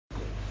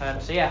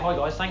So yeah, hi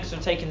guys, thanks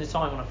for taking the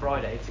time on a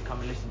Friday to come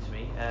and listen to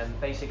me.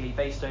 Basically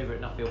based over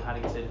at Nuffield,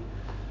 Paddington,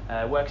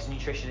 work as a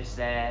nutritionist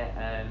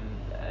there,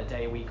 a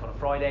day a week on a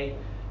Friday,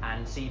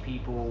 and see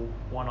people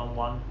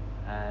one-on-one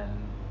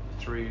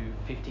through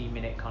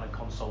 15-minute kind of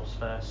consults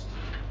first.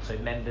 So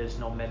members,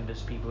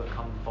 non-members, people that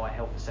come via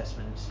health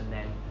assessments, and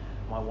then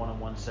my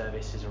one-on-one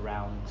service is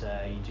around,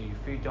 you do your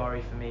food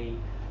diary for me,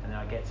 and then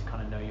I get to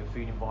kind of know your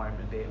food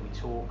environment a bit. We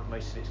talk,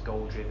 most of it's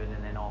goal driven,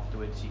 and then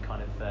afterwards you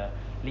kind of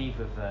leave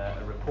with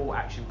a report,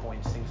 action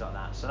points, things like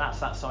that. So that's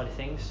that side of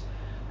things.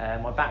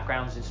 My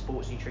background's in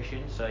sports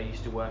nutrition, so I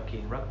used to work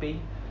in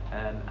rugby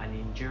and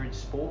endurance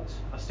sport.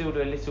 I still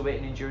do a little bit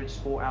in endurance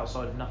sport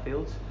outside of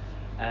Nuffield,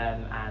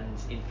 and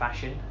in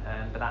fashion,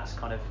 but that's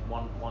kind of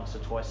once or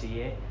twice a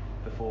year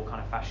before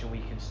kind of fashion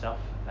week and stuff.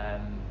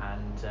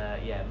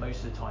 Yeah,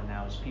 most of the time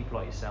now is people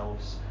like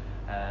yourselves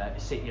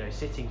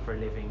sitting for a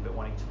living but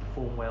wanting to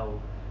perform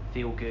well,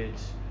 feel good,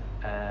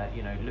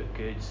 look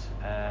good,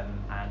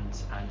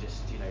 and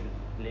just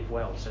live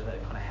well. So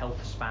that kind of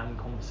health span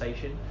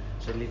conversation.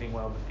 So living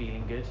well but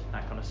feeling good,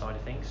 that kind of side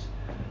of things.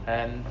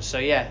 So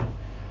yeah,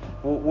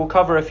 we'll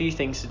cover a few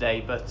things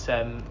today, but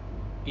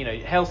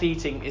healthy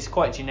eating is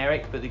quite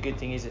generic, but the good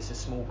thing is it's a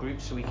small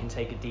group, so we can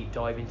take a deep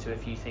dive into a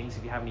few things.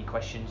 If you have any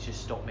questions,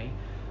 just stop me,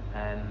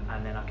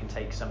 and then I can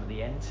take some at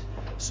the end.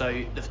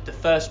 So the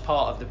first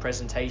part of the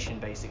presentation,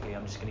 basically,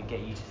 I'm just going to get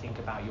you to think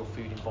about your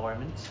food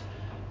environment.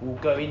 We'll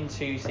go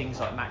into things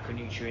like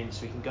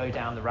macronutrients. We can go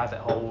down the rabbit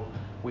hole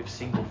with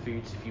single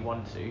foods if you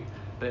want to,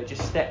 but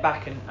just step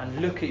back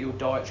and look at your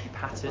dietary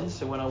patterns.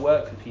 So when I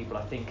work with people,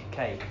 I think,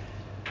 okay,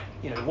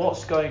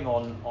 what's going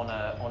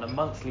on a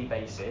monthly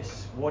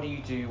basis? What do you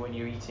do when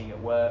you're eating at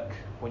work,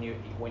 when you're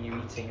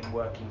eating and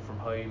working from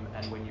home,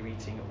 and when you're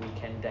eating at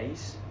weekend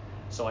days?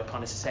 So I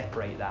kind of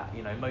separate that.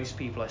 Most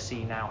people I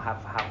see now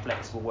have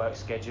flexible work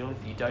schedule.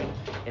 If you don't,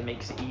 it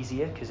makes it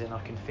easier, because then I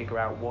can figure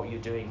out what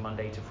you're doing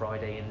Monday to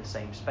Friday in the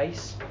same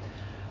space.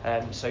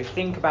 So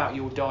think about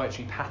your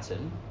dietary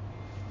pattern.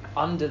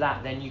 Under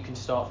that, then you can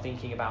start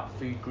thinking about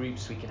food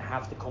groups. We can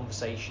have the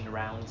conversation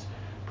around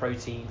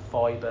protein,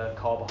 fibre,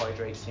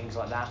 carbohydrates, things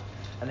like that.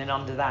 And then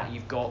under that,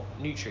 you've got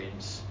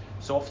nutrients.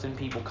 So often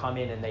people come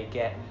in and they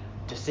get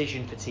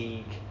decision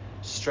fatigue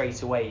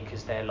straight away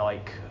because they're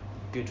like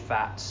good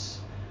fats,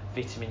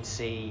 vitamin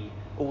C,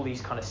 all these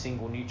kind of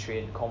single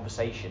nutrient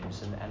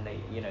conversations, and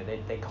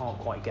they can't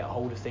quite get a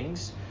hold of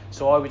things.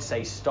 So I would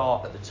say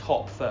start at the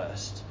top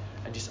first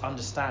and just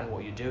understand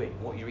what you're doing,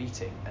 what you're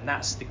eating, and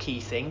that's the key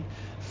thing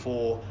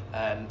for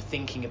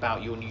thinking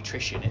about your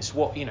nutrition. It's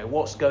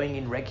what's going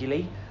in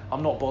regularly.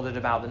 I'm not bothered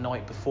about the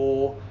night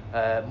before,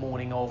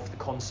 morning of, the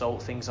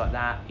consult, things like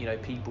that.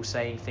 People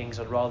saying things.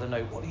 I'd rather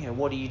know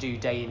what do you do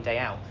day in, day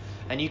out,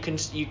 and you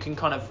can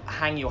kind of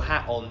hang your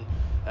hat on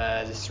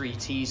the 3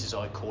 T's, as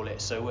I call it.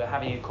 So we're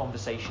having a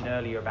conversation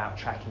earlier about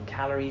tracking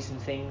calories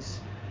and things.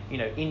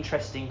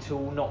 Interesting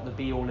tool, not the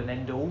be all and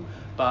end all,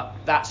 but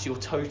that's your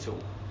total.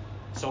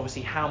 So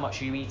obviously, how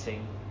much are you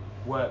eating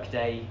work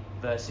day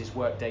versus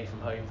work day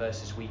from home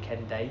versus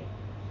weekend day?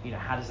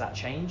 How does that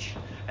change?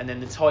 And then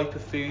the type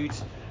of food,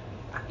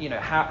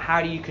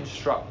 how do you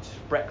construct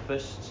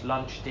breakfast,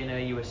 lunch, dinner? Are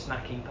you a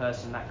snacking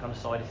person, that kind of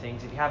side of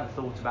things? If you haven't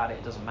thought about it,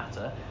 it doesn't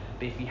matter.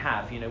 But if you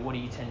have, what do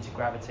you tend to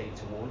gravitate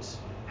towards?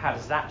 How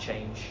does that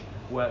change?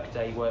 Work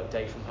day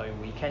from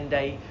home, weekend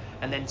day.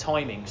 And then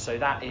timing. So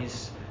that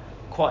is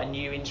quite a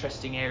new,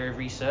 interesting area of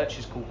research.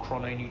 It's called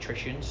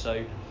chrononutrition.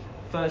 So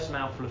first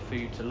mouthful of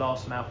food to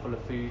last mouthful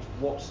of food,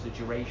 what's the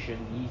duration,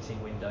 the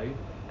eating window,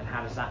 and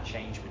how does that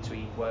change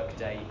between work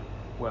day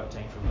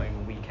from home,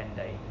 and weekend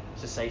day?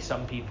 So say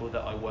some people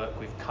that I work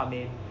with come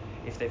in,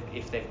 if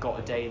they've got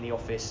a day in the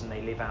office and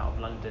they live out of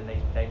London,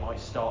 they might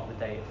start the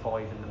day at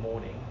 5 in the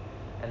morning,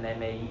 and they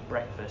may eat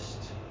breakfast.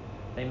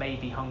 They may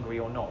be hungry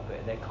or not,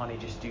 but they kind of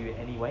just do it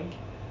anyway.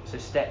 So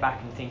step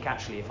back and think,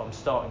 actually, if I'm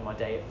starting my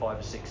day at 5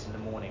 or 6 in the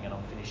morning and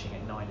I'm finishing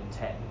at 9 and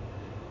 10,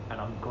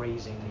 and I'm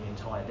grazing the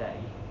entire day,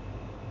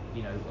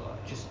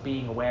 just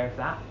being aware of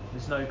that.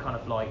 There's no kind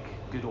of like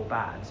good or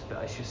bad,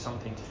 but it's just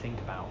something to think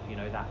about,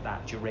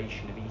 that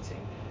duration of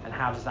eating, and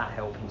how does that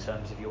help in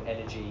terms of your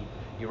energy,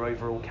 your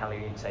overall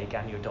calorie intake,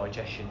 and your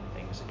digestion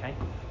things, okay?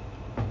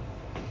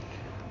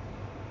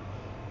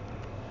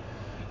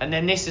 And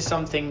then this is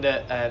something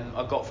that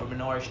I got from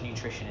an Irish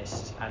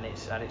nutritionist, and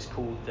it's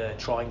called the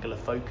triangular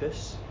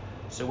focus.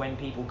 So when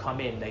people come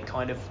in,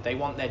 they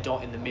want their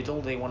dot in the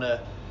middle. They want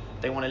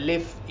to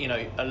live,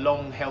 a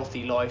long,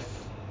 healthy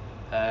life.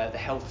 The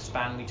health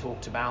span we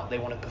talked about. They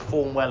want to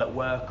perform well at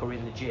work or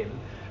in the gym,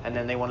 and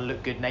then they want to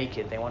look good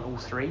naked. They want all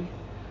 3,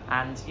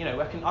 and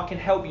I can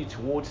help you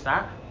towards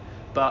that.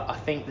 But I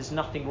think there's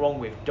nothing wrong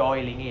with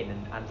dialing in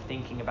and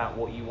thinking about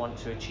what you want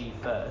to achieve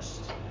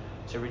first,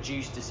 to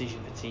reduce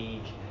decision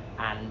fatigue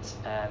and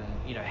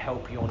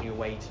help you on your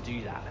way to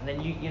do that. And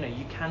then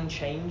you can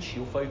change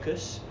your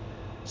focus.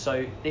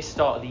 So this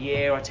start of the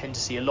year, I tend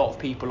to see a lot of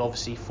people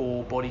obviously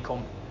for body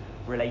comp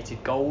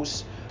related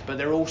goals, but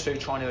they're also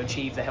trying to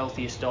achieve the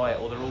healthiest diet,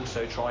 or they're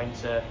also trying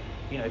to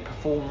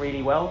perform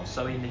really well.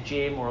 So in the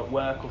gym or at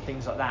work or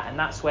things like that, and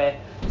that's where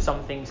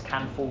some things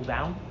can fall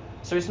down.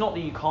 So it's not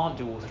that you can't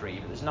do all three,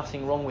 but there's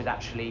nothing wrong with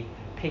actually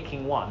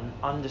picking one,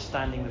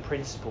 understanding the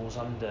principles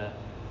under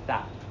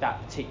that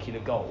particular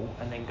goal,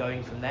 and then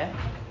going from there.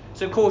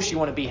 So of course you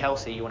want to be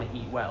healthy, you want to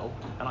eat well,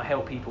 and I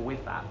help people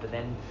with that. But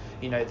then,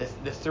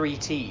 the 3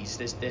 T's,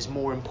 there's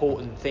more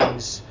important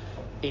things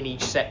in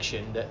each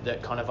section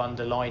that kind of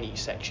underline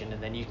each section,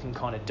 and then you can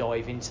kind of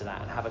dive into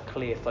that and have a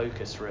clear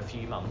focus for a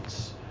few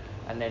months,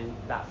 and then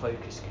that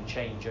focus can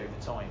change over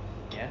time.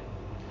 Yeah.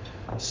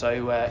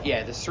 So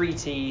the 3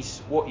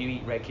 T's, what you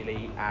eat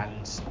regularly,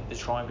 and the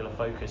triangular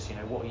focus.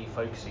 What are you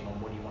focusing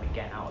on? What do you want to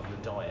get out of your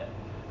diet?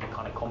 The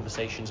kind of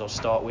conversations I'll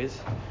start with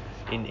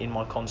in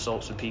my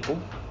consults with people.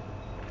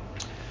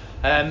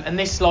 And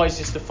this slide's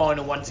just the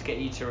final one to get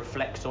you to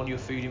reflect on your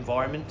food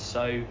environment.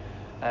 So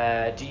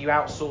do you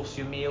outsource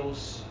your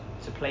meals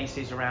to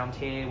places around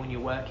here when you're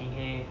working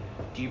here?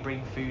 Do you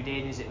bring food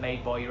in? Is it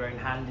made by your own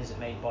hand? Is it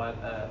made by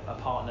a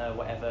partner,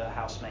 whatever,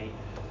 housemate,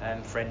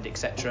 friend,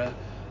 etc.?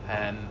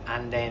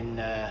 And then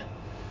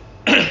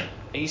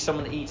are you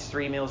someone that eats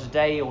 3 meals a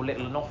day, or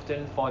little and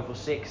often, 5 or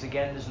 6?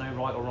 Again, there's no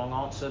right or wrong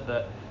answer,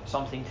 but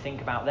something to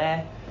think about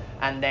there.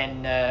 And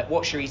then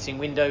what's your eating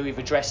window? We've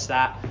addressed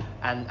that.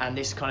 And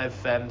this kind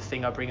of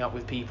thing I bring up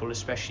with people,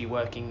 especially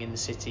working in the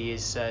city,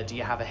 is do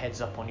you have a heads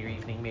up on your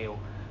evening meal?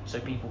 So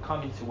people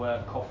come into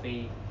work,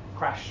 coffee,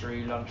 crash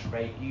through, lunch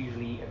break,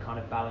 usually a kind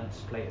of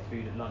balanced plate of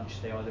food at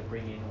lunch they either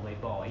bring in or they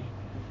buy.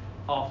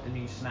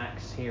 Afternoon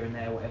snacks here and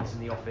there, whatever's in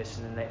the office,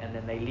 and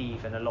then they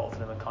leave, and a lot of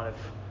them are kind of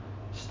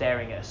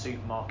staring at a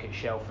supermarket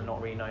shelf and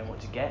not really knowing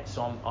what to get.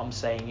 So I'm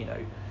saying,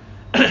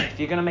 if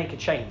you're going to make a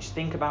change,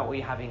 think about what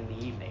you're having in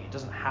the evening. It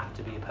doesn't have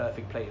to be a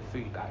perfect plate of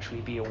food, but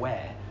actually be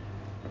aware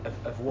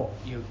of what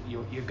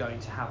you're going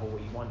to have or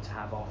what you want to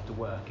have after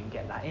work, and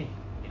get that in.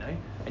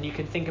 And you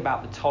can think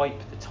about the type,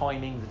 the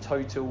timing, the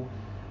total,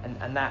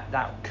 and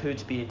that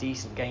could be a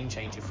decent game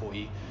changer for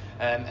you.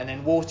 And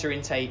then water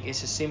intake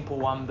is a simple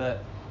one,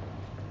 but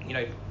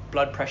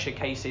blood pressure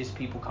cases,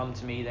 people come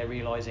to me, they're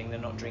realizing they're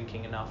not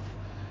drinking enough.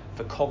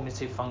 For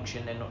cognitive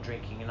function, they're not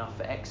drinking enough.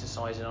 For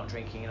exercise, they're not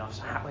drinking enough.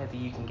 So however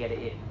you can get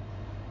it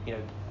in,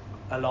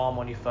 alarm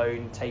on your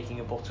phone, taking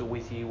a bottle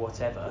with you,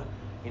 whatever,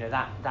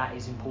 that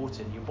is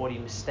important. Your body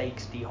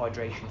mistakes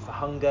dehydration for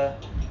hunger.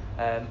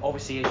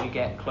 Obviously, as you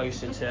get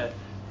closer to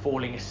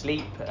falling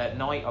asleep at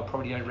night, I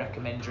probably don't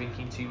recommend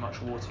drinking too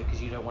much water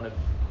because you don't want to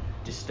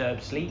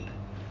disturb sleep.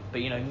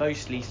 But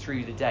mostly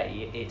through the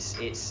day, it's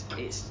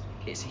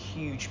a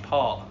huge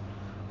part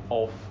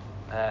of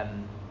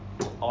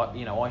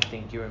I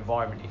think your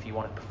environment, if you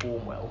want to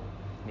perform well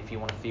and if you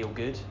want to feel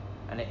good.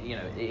 And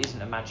it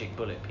isn't a magic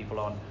bullet. People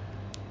aren't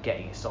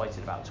getting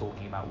excited about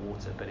talking about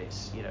water, but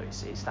it's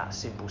that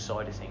simple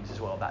side of things as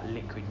well, that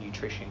liquid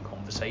nutrition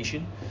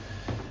conversation.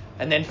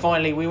 And then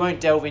finally, we won't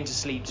delve into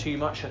sleep too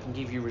much. I can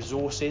give you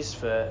resources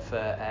for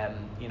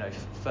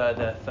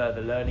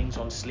further learnings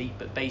on sleep,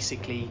 but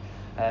basically,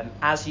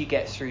 as you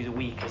get through the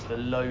week, as the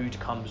load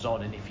comes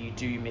on, and if you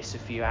do miss a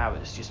few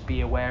hours, just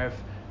be aware of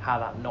how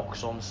that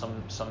knocks on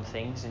some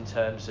things in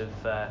terms of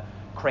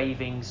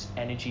cravings,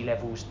 energy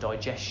levels,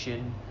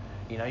 digestion.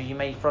 You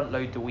may front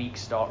load the week,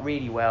 start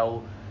really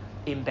well,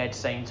 in bed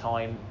same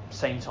time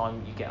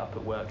you get up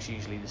at work's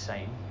usually the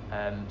same.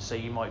 So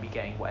you might be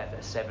getting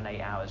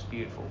 7-8 hours,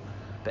 beautiful.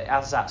 But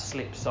as that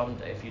slips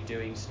under, if you're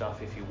doing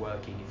stuff, if you're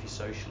working, if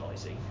you're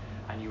socialising,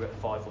 and you're at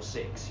 5 or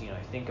 6,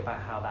 think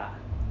about how that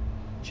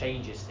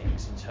changes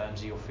things in terms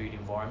of your food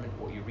environment,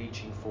 what you're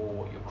reaching for,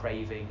 what you're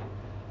craving,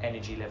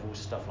 energy levels,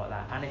 stuff like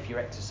that. And if you're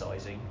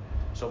exercising,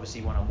 so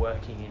obviously when I'm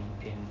working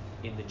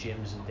in the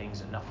gyms and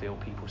things at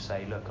Nuffield, people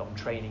say, look, I'm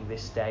training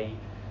this day,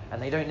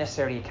 and they don't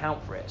necessarily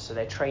account for it. So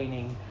they're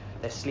training,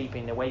 they're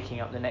sleeping, they're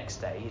waking up the next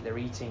day, they're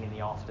eating in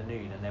the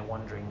afternoon, and they're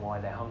wondering why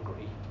they're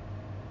hungry.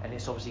 And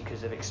it's obviously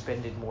because they've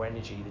expended more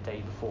energy the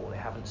day before, they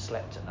haven't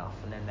slept enough,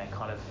 and then they're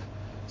kind of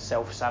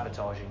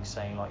self-sabotaging,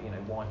 saying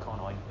why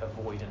can't I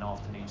avoid an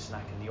afternoon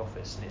snack in the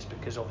office? And it's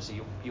because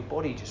obviously your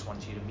body just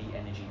wants you to meet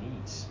energy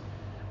needs,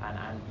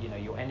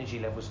 and your energy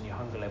levels and your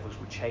hunger levels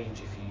will change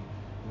if you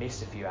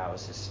miss a few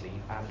hours of sleep,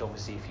 and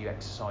obviously if you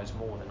exercise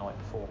more the night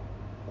before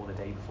or the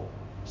day before.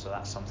 So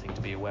that's something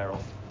to be aware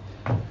of.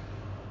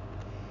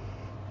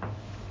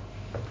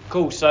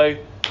 Cool. So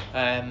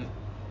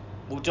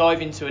we'll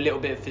dive into a little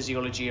bit of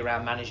physiology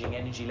around managing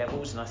energy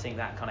levels, and I think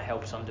that kind of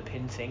helps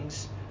underpin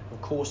things.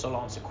 Of course, I'll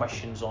answer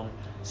questions on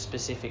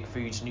specific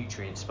foods,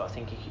 nutrients, but I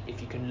think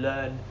if you can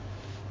learn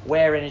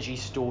where energy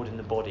is stored in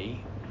the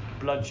body,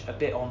 a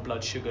bit on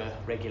blood sugar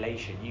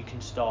regulation, you can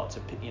start to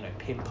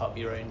pimp up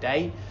your own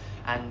day.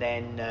 And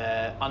then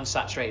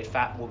unsaturated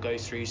fat will go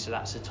through, so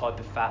that's a type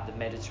of fat, the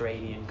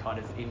Mediterranean kind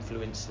of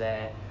influence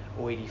there,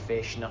 oily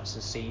fish, nuts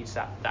and seeds,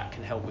 that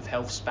can help with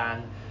health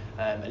span.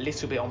 A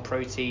little bit on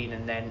protein,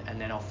 and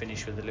then I'll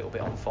finish with a little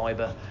bit on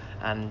fibre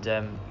and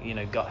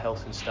gut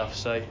health and stuff.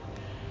 So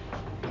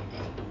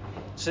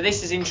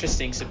this is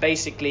interesting. So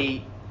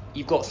basically,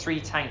 you've got 3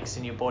 tanks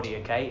in your body,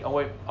 okay?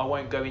 I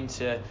won't go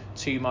into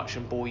too much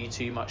and bore you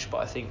too much, but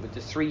I think with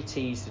the 3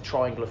 T's, the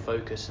triangle of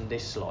focus and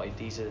this slide,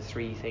 these are the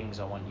 3 things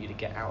I want you to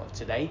get out of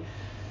today.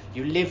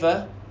 Your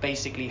liver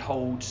basically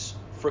holds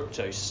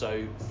fructose,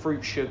 so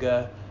fruit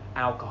sugar,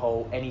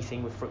 alcohol,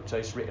 anything with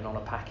fructose written on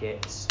a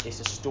packet, it's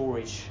a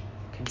storage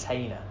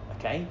container,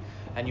 okay?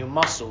 And your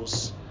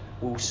muscles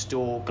will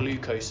store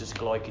glucose as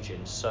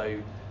glycogen,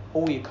 so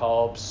all your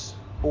carbs,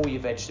 all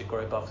your veg that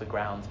grow above the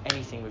ground,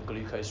 anything with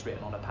glucose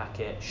written on a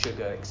packet,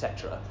 sugar,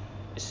 etc.,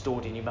 is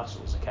stored in your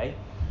muscles, okay?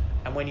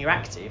 And when you're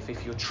active,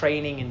 if you're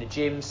training in the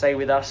gym, say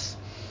with us,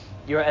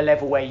 you're at a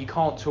level where you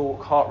can't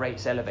talk, heart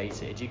rate's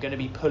elevated, you're going to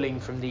be pulling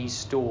from these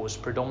stores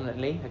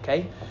predominantly,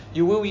 okay?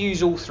 You will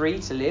use all 3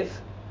 to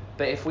live,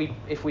 but if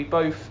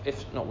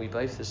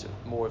there's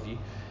more of you,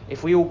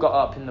 if we all got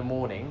up in the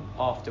morning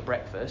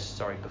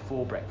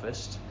before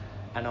breakfast,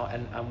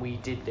 and we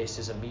did this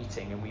as a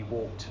meeting and we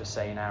walked for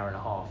say an hour and a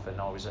half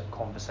and I was at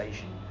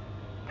conversation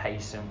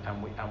pace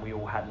and we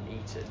all hadn't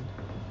eaten,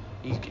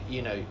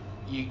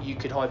 you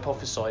could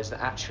hypothesize that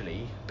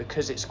actually,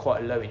 because it's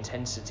quite a low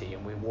intensity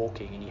and we're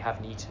walking and you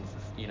haven't eaten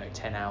for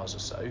 10 hours or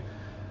so,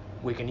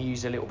 we're going to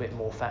use a little bit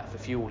more fat for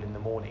fuel in the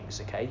mornings,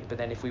 okay? But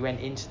then if we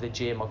went into the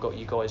gym, I've got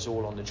you guys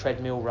all on the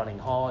treadmill running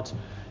hard,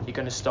 you're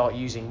going to start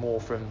using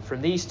more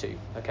from these 2,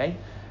 okay?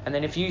 And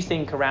then if you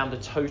think around the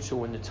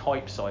total and the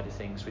type side of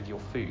things with your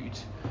food,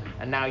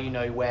 and now you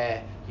know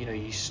where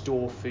you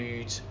store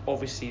food,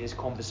 obviously there's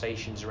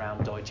conversations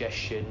around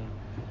digestion,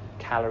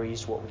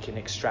 calories, what we can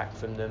extract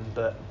from them,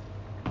 but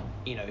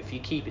if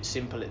you keep it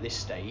simple at this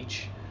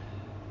stage,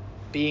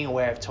 being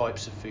aware of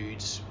types of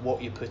foods,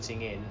 what you're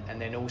putting in, and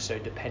then also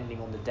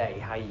depending on the day,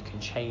 how you can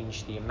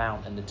change the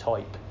amount and the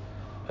type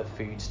of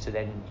foods to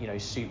then,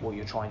 suit what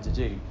you're trying to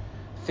do.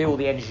 Fill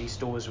the energy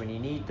stores when you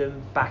need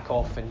them, back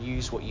off and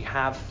use what you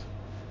have,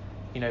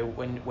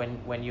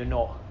 when you're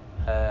not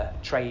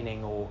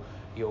training or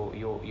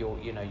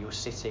you're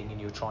sitting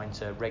and you're trying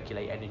to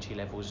regulate energy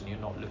levels and you're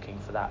not looking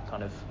for that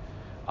kind of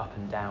up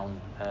and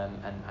down,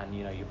 and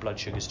your blood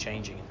sugar's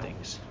changing and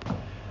things.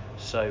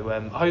 So I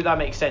hope that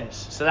makes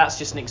sense. So that's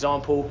just an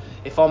example.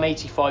 If I'm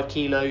 85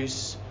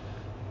 kilos,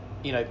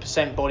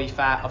 percent body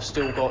fat, I've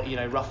still got,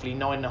 roughly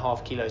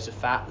 9.5 kilos of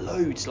fat,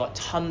 loads, like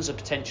tons of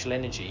potential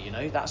energy,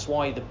 That's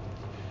why the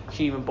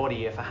human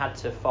body, if I had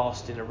to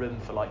fast in a room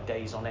for like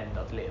days on end,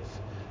 I'd live.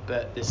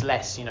 But there's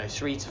less,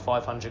 300 to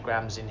 500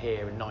 grams in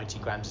here and 90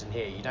 grams in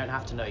here. You don't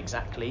have to know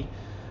exactly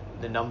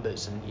the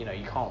numbers and, you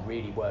can't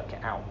really work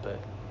it out. But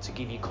to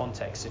give you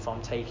context, if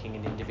I'm taking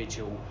an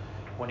individual,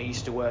 when I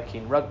used to work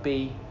in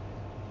rugby,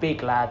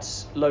 big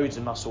lads, loads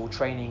of muscle,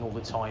 training all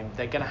the time,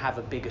 they're going to have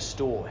a bigger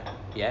store,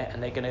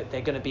 and they're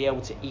going to be able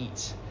to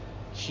eat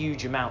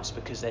huge amounts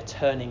because they're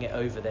turning it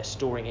over, they're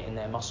storing it in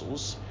their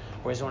muscles.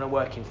 Whereas when I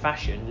work in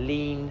fashion,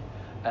 lean,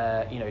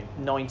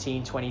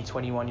 19, 20,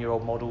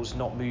 21-year-old models,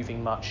 not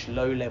moving much,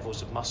 low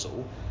levels of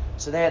muscle,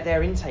 so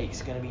their intake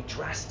is going to be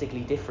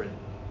drastically different,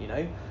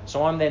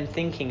 So I'm then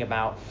thinking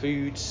about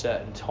foods,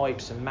 certain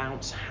types,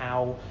 amounts,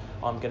 how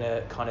I'm going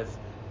to kind of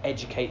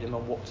educate them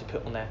on what to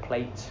put on their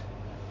plate.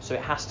 So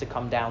it has to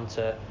come down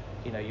to,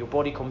 your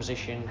body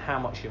composition, how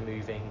much you're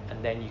moving,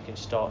 and then you can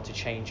start to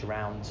change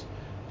around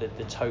the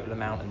total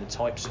amount and the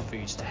types of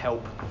foods to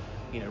help,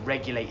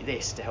 regulate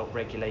this, to help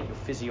regulate your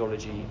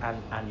physiology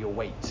and your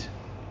weight.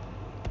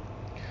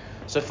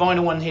 So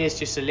final one here is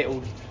just a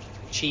little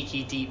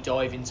cheeky deep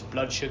dive into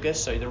blood sugar.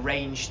 So the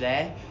range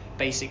there,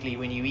 basically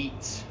when you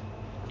eat,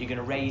 you're going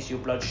to raise your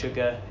blood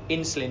sugar,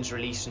 insulin's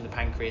released from the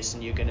pancreas,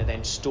 and you're going to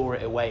then store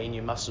it away in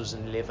your muscles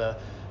and liver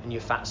and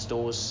your fat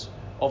stores.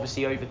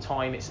 Obviously, over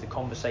time, it's the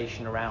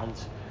conversation around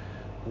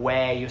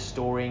where you're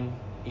storing,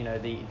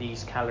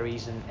 these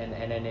calories and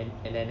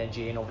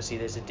energy. And obviously,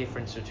 there's a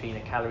difference between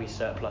a calorie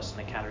surplus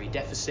and a calorie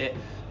deficit.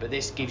 But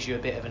this gives you a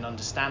bit of an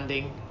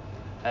understanding.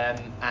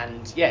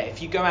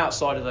 If you go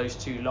outside of those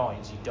 2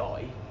 lines, you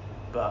die.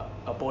 But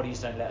our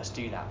bodies don't let us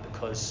do that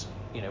because,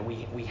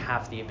 we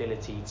have the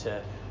ability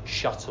to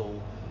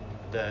shuttle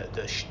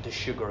the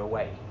sugar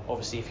away.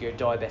 Obviously, if you're a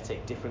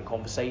diabetic, different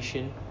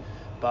conversation.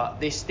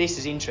 But this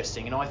is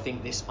interesting, and I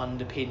think this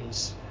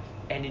underpins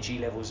energy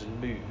levels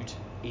and mood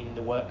in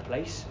the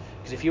workplace.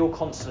 Because if you're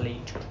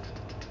constantly,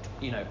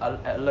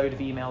 a load of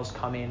emails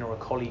come in, or a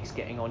colleague's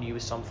getting on you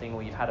with something,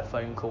 or you've had a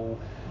phone call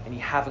and you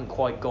haven't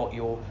quite got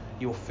your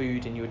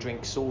food and your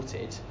drink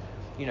sorted,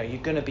 you're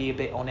going to be a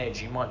bit on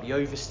edge. You might be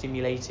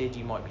overstimulated,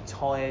 you might be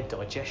tired,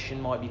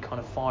 digestion might be kind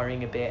of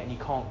firing a bit, and you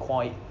can't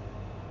quite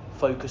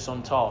focus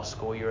on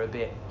task, or you're a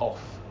bit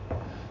off.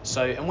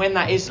 So, and when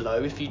that is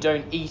low, if you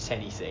don't eat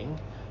anything,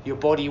 your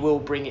body will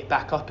bring it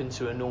back up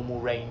into a normal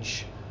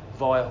range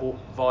via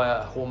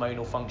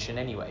hormonal function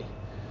anyway.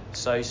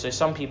 So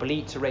some people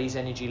eat to raise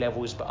energy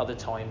levels, but other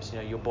times,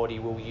 your body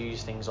will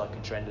use things like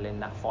adrenaline,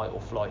 that fight or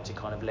flight, to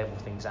kind of level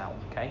things out,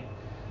 okay?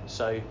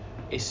 So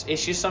it's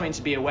just something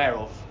to be aware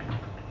of.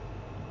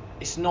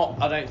 It's not,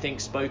 I don't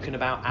think, spoken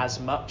about as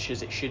much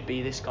as it should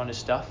be, this kind of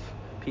stuff.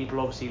 People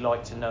obviously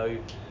like to know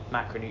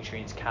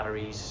macronutrients,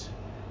 calories,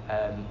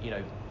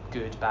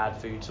 good, bad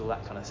foods, all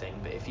that kind of thing.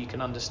 But if you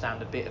can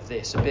understand a bit of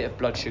this, a bit of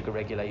blood sugar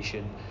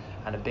regulation,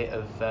 and a bit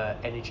of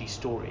energy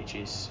storage,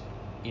 is,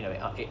 you know,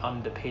 it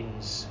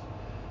underpins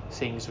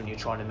things when you're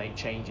trying to make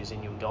changes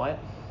in your diet.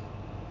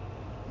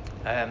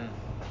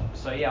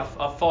 So yeah,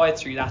 I've fired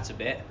through that a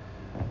bit,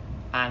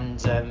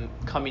 and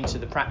coming to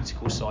the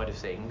practical side of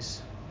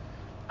things.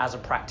 As a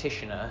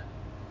practitioner,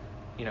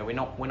 you know,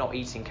 we're not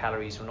eating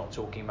calories. We're not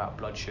talking about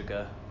blood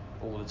sugar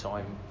all the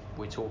time.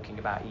 We're talking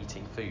about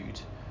eating food.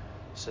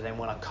 So then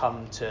when I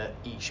come to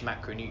each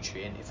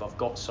macronutrient, if I've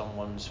got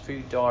someone's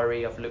food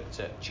diary, I've looked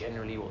at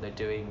generally what they're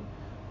doing,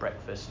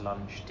 breakfast,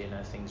 lunch,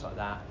 dinner, things like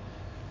that.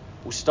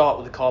 We'll start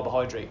with the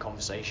carbohydrate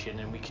conversation,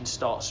 and we can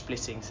start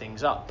splitting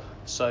things up.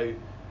 So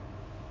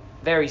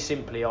very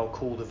simply, I'll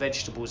call the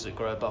vegetables that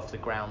grow above the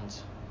ground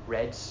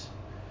reds.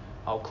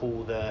 I'll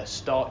call the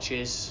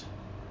starches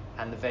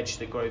and the veg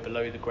that grow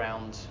below the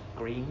ground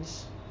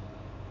greens.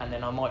 And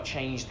then I might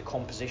change the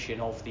composition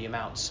of the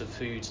amounts of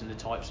foods and the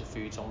types of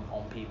foods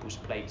on people's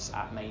plates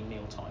at main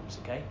meal times,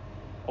 okay?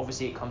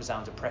 Obviously it comes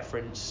down to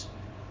preference,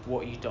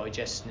 what you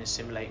digest and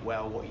assimilate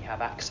well, what you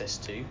have access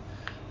to.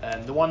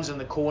 The ones in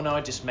the corner,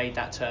 I just made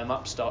that term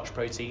up, starch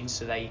proteins,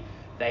 so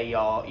they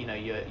are, you know,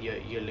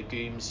 your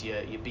legumes,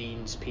 your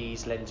beans,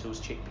 peas, lentils,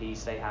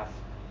 chickpeas. They have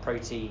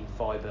protein,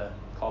 fibre,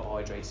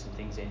 carbohydrates and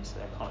things in, so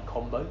they're kind of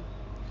combo.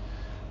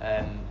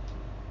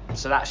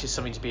 So that's just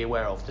something to be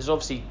aware of. There's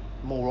obviously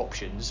more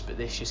options, but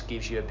this just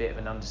gives you a bit of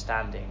an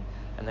understanding.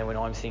 And then when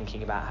I'm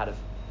thinking about how to,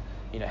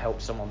 you know,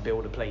 help someone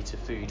build a plate of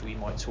food, we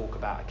might talk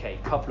about, okay,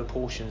 a couple of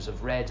portions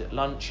of red at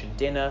lunch and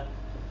dinner.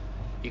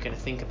 You're going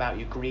to think about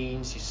your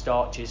greens, your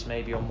starches,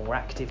 maybe on more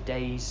active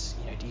days.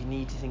 You know, do you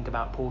need to think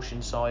about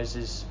portion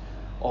sizes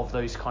of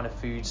those kind of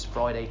foods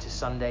Friday to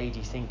Sunday? Do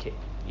you think it,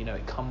 you know,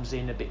 it comes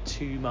in a bit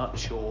too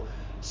much? Or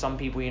some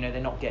people, you know,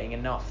 they're not getting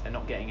enough. They're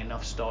not getting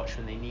enough starch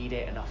when they need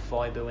it, enough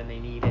fibre when they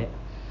need it.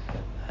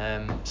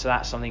 So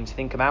that's something to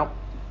think about.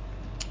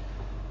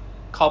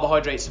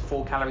 Carbohydrates are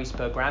 4 calories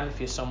per gram if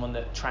you're someone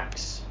that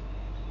tracks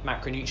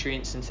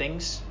macronutrients and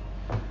things.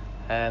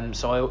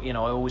 So I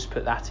always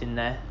put that in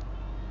there.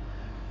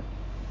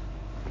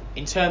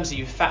 In terms of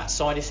your fat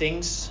side of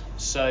things,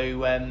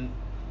 so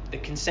the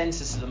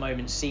consensus at the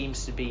moment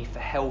seems to be for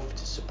health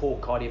to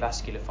support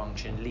cardiovascular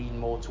function, lean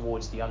more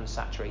towards the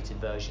unsaturated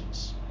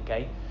versions.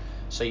 Okay,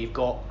 so you've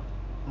got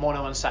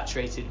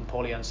monounsaturated and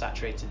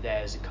polyunsaturated.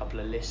 There's a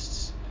couple of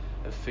lists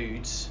of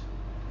foods.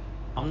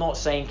 I'm not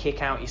saying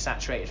kick out your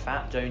saturated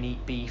fat. Don't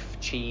eat beef,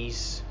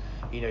 cheese.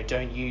 You know,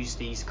 don't use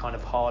these kind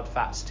of hard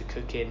fats to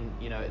cook in,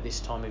 you know, at this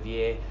time of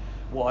year.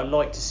 What I'd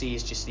like to see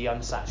is just the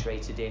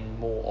unsaturated in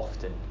more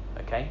often.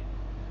 Okay,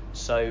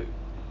 so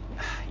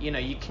you know,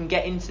 you can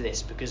get into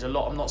this because I'm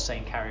not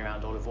saying carry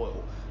around olive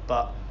oil,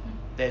 but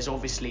there's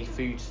obviously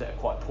foods that are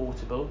quite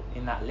portable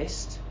in that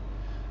list.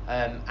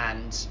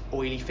 And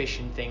oily fish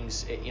and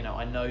things, you know,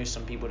 I know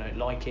some people don't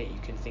like it. You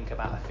can think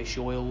about a fish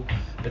oil,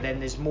 but then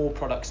there's more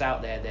products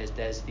out there.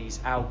 There's these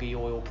algae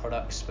oil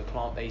products for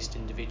plant-based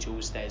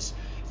individuals. There's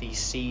these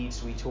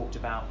seeds we talked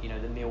about, you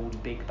know, the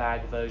milled big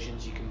bag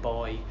versions you can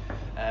buy,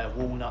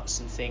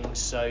 walnuts and things.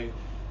 So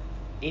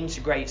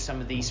integrate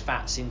some of these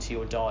fats into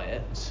your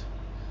diet,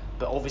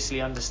 but obviously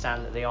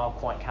understand that they are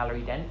quite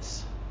calorie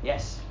dense.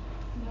 Yes?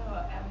 No,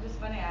 I'm just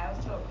funny. I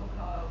always thought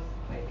coconut oil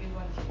was quite a good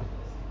one to use.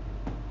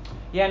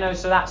 Yeah, no,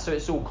 so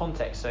it's all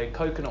context. So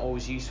coconut oil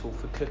is useful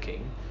for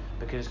cooking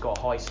because it's got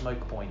a high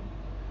smoke point.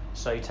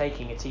 So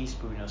taking a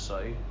teaspoon or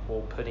so,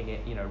 or putting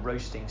it, you know,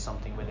 roasting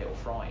something with it or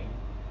frying,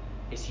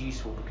 it's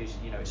useful because,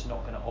 you know, it's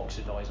not going to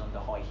oxidize under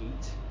high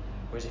heat.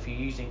 Whereas if you're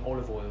using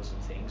olive oils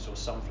and things, or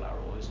sunflower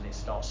oils, and it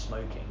starts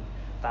smoking,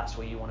 that's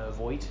what you want to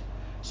avoid.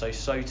 So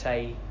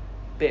saute,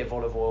 bit of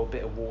olive oil,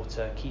 bit of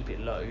water, keep it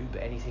low,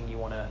 but anything you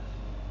want to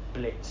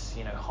blitz,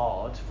 you know,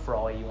 hard,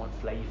 fry, you want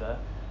flavour,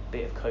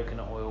 bit of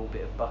coconut oil,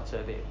 bit of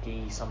butter, bit of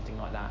ghee, something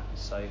like that.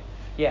 So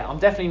yeah, I'm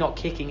definitely not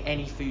kicking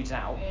any foods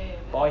out,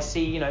 but I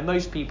see, you know,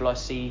 most people I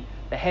see,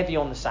 they're heavy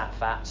on the sat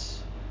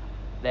fats,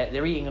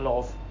 they're eating a lot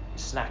of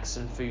snacks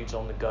and foods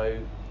on the go.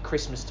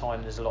 Christmas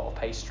time there's a lot of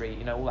pastry,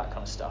 you know, all that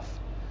kind of stuff.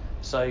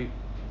 So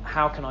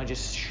how can I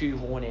just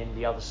shoehorn in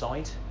the other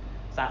side?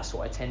 That's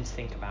what I tend to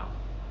think about.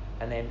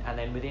 And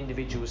then with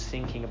individuals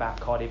thinking about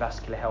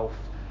cardiovascular health,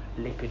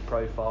 lipid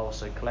profile,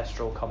 so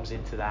cholesterol comes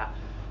into that.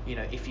 You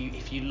know,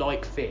 if you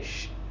like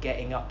fish,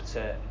 getting up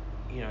to,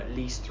 you know, at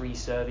least 3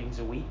 servings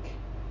a week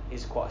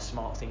is quite a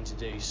smart thing to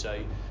do. So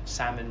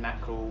salmon,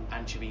 mackerel,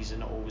 anchovies are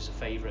not always a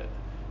favourite,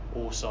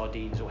 or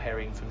sardines or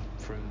herring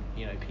from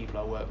you know, people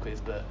I work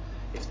with. But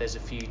if there's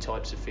a few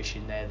types of fish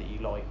in there that you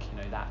like,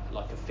 you know, that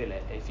like a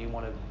fillet. If you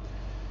want to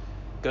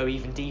go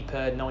even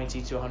deeper,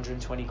 90 to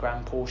 120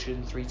 gram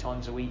portion 3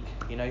 times a week.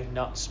 You know,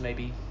 nuts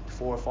maybe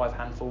 4 or 5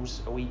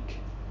 handfuls a week,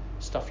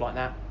 stuff like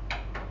that.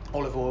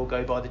 Olive oil,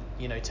 go by the,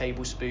 you know,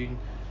 tablespoon.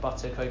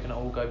 Butter, coconut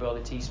oil, go by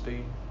the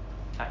teaspoon.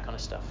 That kind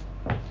of stuff.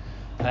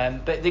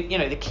 But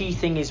the key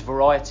thing is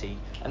variety,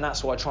 and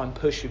that's what I try and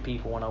push with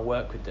people when I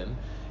work with them.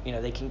 You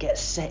know, they can get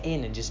set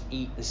in and just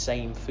eat the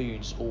same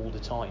foods all the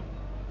time.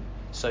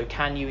 So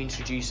can you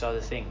introduce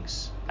other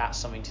things? That's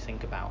something to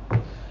think about.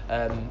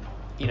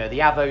 You know, the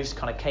Avos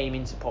kind of came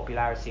into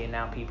popularity, and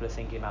now people are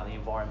thinking about the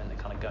environment. They're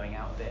kind of going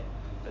out a bit,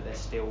 but they're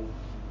still,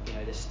 you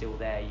know, they're still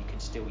there. You can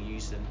still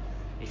use them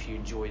if you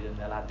enjoy them.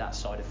 They'll add that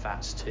side of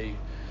fats too.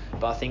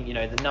 But I think, you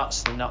know, the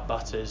nuts, the nut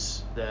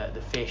butters,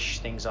 the fish,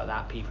 things like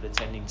that, people are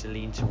tending to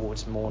lean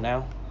towards more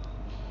now.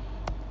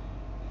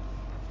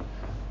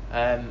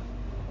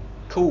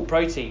 Cool,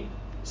 protein.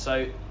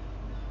 So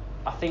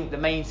I think the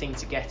main thing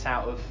to get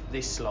out of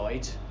this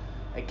slide,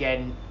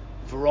 again,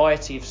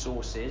 variety of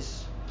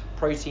sources.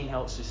 Protein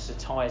helps with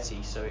satiety,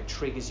 so it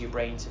triggers your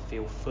brain to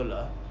feel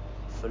fuller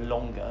for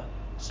longer.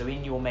 So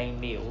in your main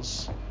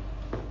meals,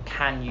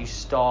 can you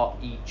start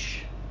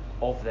each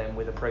of them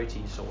with a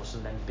protein source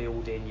and then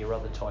build in your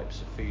other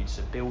types of foods?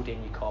 So build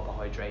in your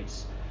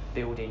carbohydrates,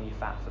 build in your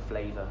fat for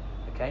flavour,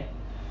 okay?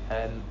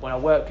 When I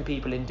work with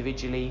people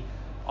individually,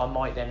 I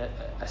might then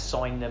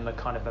assign them a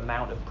kind of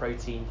amount of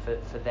protein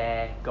for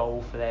their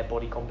goal, for their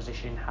body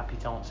composition. Happy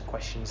to answer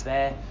questions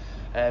there.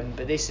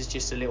 But this is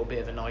just a little bit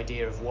of an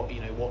idea of what,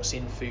 you know, what's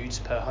in foods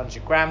per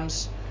 100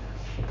 grams.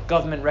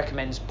 Government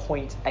recommends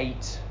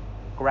 0.8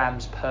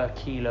 grams per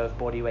kilo of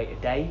body weight a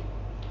day.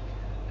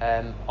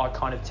 I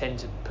kind of tend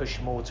to push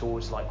more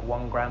towards like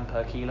 1 gram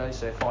per kilo.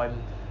 So if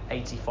I'm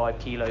 85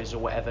 kilos or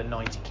whatever,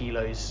 90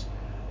 kilos,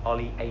 I'll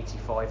eat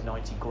 85,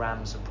 90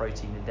 grams of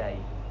protein a day.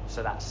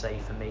 So that's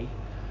safe for me.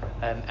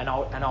 And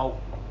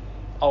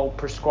I'll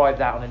prescribe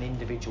that on an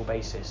individual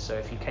basis. So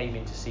if you came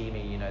in to see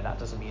me, you know, that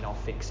doesn't mean I'll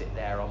fix it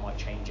there. I might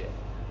change it.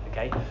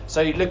 Okay.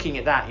 So looking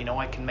at that, you know,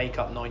 I can make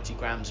up 90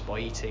 grams by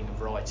eating a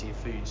variety of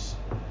foods.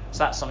 So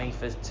that's something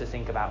to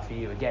think about for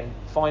you. Again,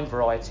 find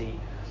variety.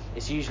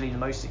 It's usually the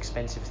most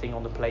expensive thing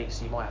on the plate,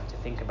 so you might have to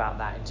think about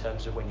that in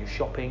terms of when you're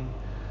shopping.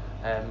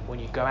 When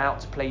you go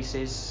out to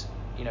places,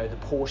 you know, the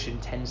portion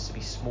tends to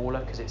be smaller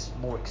because it's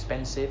more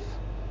expensive.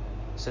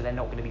 So they're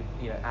not going to be,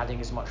 you know, adding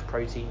as much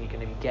protein. You're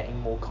going to be getting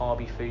more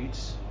carby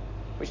foods,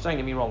 which, don't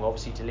get me wrong,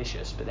 obviously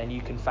delicious. But then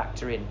you can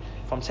factor in,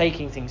 if I'm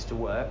taking things to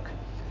work,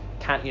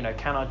 can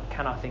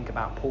I think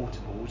about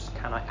portables?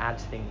 Can I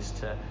add things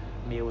to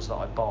meals that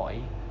I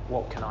buy?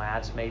 What can I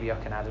add? Maybe I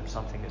can add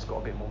something that's got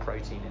a bit more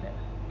protein in it.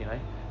 You know,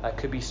 that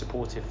could be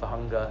supportive for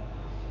hunger,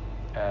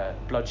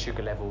 blood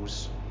sugar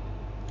levels,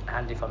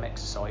 and if I'm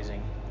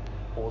exercising,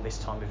 or this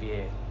time of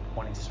year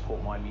wanting to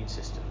support my immune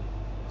system.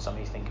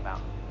 Something to think about.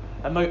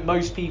 And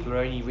most people are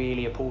only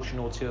really a portion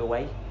or two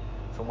away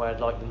from where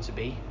I'd like them to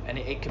be, and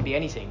it can be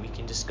anything. We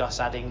can discuss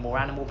adding more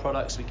animal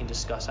products, we can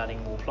discuss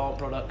adding more plant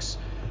products,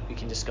 we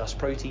can discuss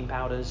protein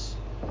powders.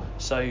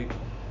 So,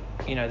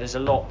 you know, there's a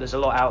lot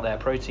out there.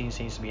 Protein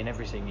seems to be in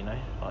everything, you know,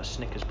 like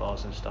Snickers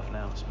bars and stuff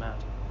now. It's mad.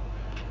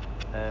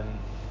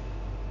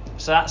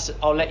 So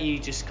I'll let you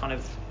just kind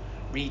of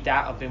read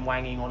that. I've been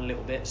wanging on a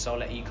little bit, so I'll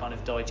let you kind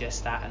of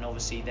digest that, and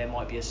obviously there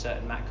might be a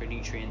certain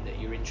macronutrient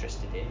that you're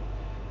interested in.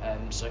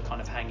 So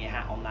kind of hang your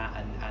hat on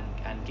that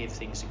and give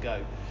things a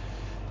go.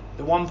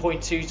 The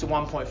 1.2 to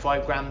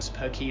 1.5 grams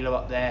per kilo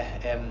up there,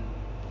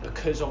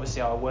 because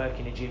obviously I work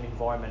in a gym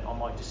environment, I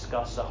might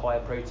discuss a higher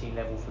protein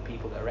level for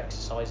people that are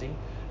exercising.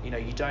 You know,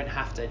 you don't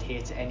have to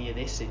adhere to any of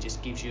this. It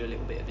just gives you a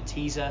little bit of a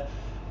teaser.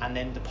 And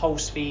then the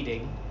pulse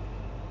feeding,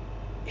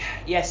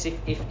 yes,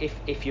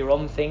 if you're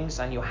on things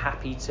and you're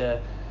happy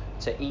to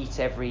eat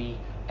every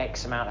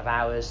X amount of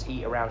hours,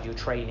 eat around your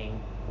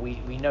training,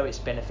 we know it's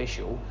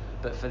beneficial.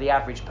 But for the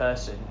average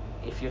person,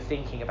 if you're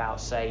thinking about,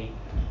 say,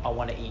 I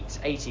want to eat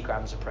 80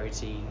 grams of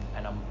protein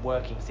and I'm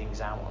working things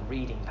out, I'm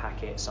reading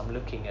packets, I'm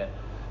looking at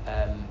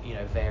you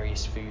know,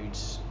 various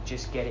foods,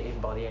 just get it in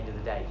by the end of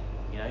the day.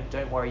 You know,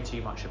 don't worry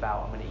too much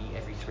about I'm going to eat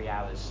every 3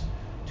 hours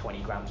 20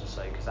 grams or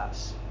so, because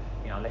that's,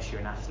 you know, unless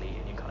you're an athlete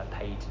and you're kind of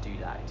paid to do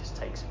that, it just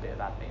takes a bit of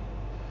admin.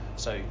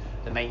 So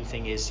the main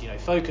thing is, you know,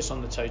 focus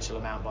on the total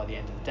amount by the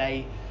end of the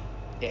day.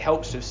 It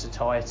helps with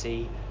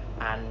satiety,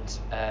 and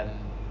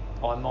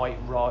I might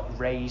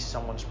raise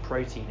someone's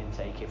protein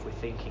intake if we're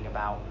thinking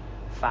about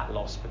fat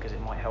loss, because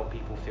it might help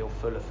people feel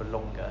fuller for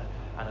longer.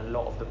 And a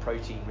lot of the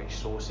protein-rich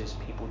sources,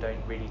 people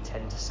don't really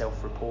tend to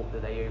self-report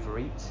that they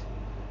overeat.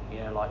 You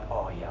know, like,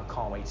 oh yeah, I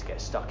can't wait to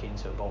get stuck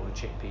into a bowl of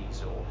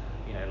chickpeas, or,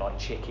 you know, like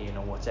chicken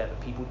or whatever.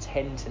 People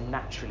tend to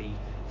naturally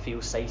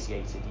feel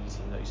satiated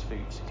eating those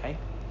foods, okay?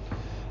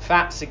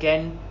 Fats,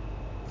 again,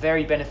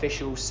 very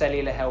beneficial,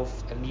 cellular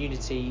health,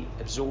 immunity,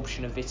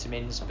 absorption of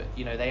vitamins, but,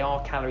 you know, they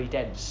are calorie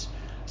dense.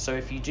 So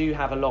if you do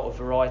have a lot of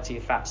variety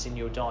of fats in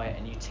your diet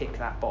and you tick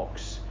that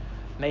box,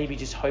 maybe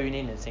just hone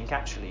in and think,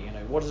 actually, you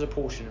know, what does a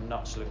portion of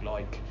nuts look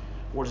like?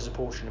 What does a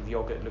portion of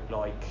yogurt look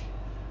like?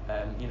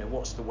 You know,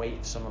 what's the weight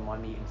of some of my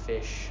meat and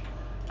fish?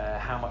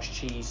 How much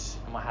cheese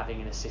am I having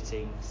in a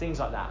sitting? Things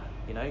like that.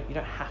 You know, you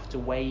don't have to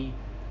weigh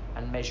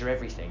and measure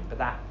everything, but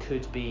that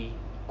could be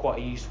quite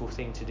a useful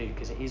thing to do,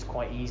 because it is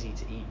quite easy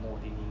to eat more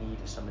than you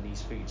need of some of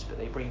these foods, but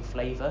they bring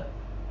flavour,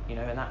 you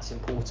know, and that's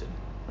important.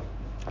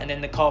 And then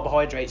the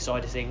carbohydrate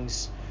side of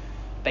things,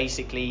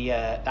 basically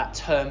that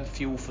term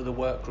fuel for the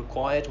work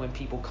required. When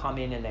people come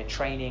in and they're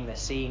training, they're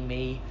seeing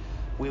me,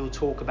 we'll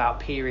talk about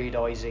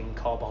periodizing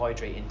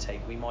carbohydrate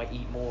intake. We might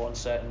eat more on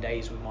certain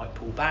days, we might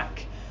pull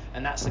back.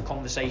 And that's the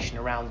conversation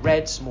around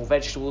reds, more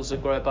vegetables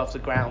that grow above the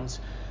ground,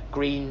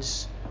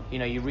 greens,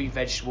 your root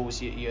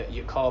vegetables,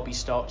 your carby,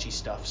 starchy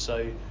stuff.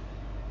 So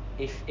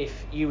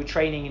if you were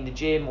training in the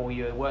gym or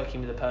you were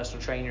working with a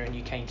personal trainer and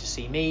you came to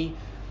see me,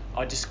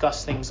 I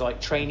discuss things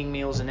like training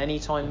meals and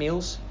anytime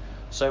meals.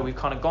 So we've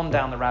kind of gone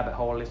down the rabbit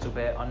hole a little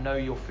bit. I know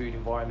your food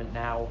environment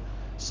now.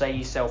 Say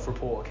you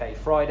self-report, okay,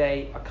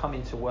 Friday, I come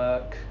into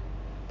work,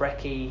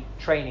 brekkie,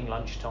 training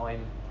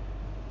lunchtime,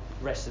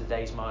 rest of the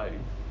day's my own.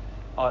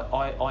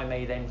 I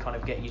may then kind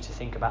of get you to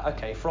think about,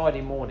 okay,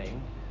 Friday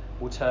morning,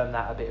 we'll term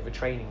that a bit of a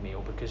training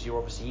meal because you're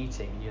obviously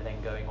eating and you're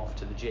then going off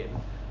to the gym.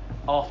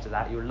 After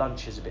that, your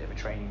lunch is a bit of a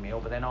training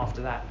meal, but then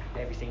after that,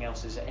 everything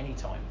else is at any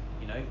time,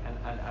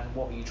 and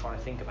what are you trying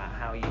to think about?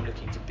 How are you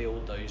looking to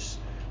build those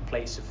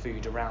plates of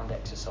food around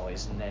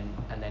exercise and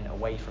then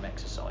away from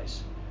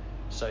exercise?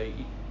 So,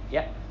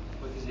 yeah.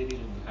 What is the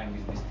reason behind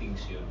this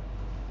distinction?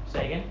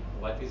 Say again?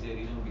 What is the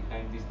reason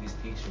behind this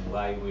distinction?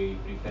 Why we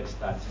prefer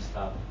starchy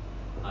stuff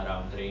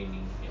around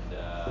training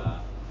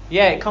and...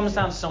 Yeah, it comes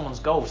down to someone's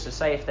goals. So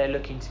say if they're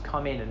looking to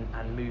come in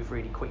and move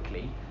really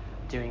quickly,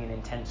 doing an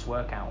intense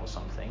workout or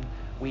something,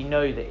 we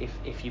know that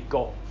if you've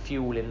got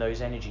fuel in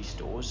those energy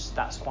stores,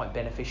 that's quite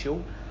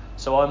beneficial.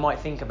 So I might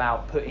think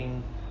about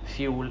putting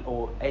fuel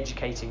or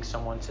educating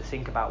someone to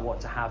think about what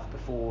to have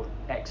before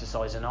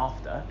exercise and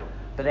after.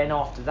 But then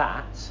after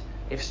that,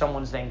 if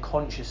someone's then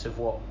conscious of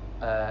what,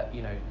 So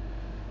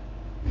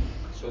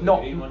the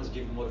not green ones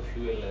give more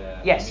fuel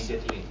yes.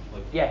 immediately?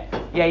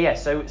 Yeah.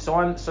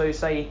 So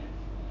say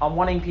I'm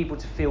wanting people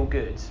to feel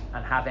good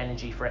and have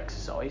energy for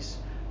exercise,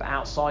 but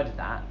outside of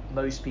that,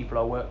 most people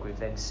I work with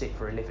then sit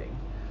for a living.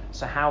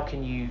 So how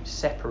can you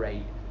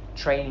separate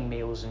training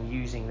meals and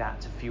using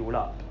that to fuel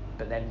up?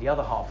 But then the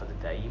other half of the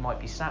day, you might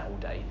be sat all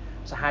day.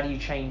 So how do you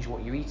change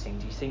what you're eating?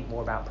 Do you think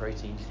more about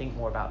protein? Do you think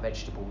more about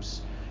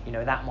vegetables?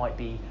 That might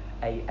be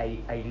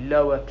a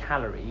lower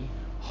calorie,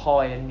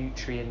 higher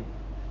nutrient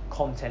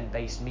content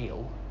based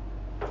meal,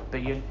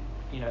 but you're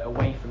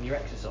away from your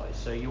exercise.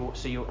 So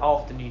your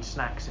afternoon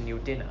snacks and your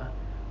dinner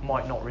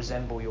might not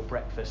resemble your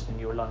breakfast and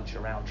your lunch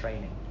around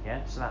training.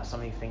 Yeah, so that's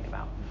something to think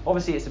about.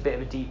 Obviously, it's a bit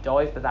of a deep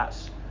dive, but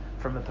that's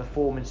from a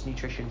performance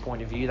nutrition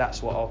point of view.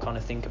 That's what I'll kind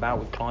of think about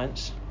with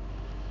clients.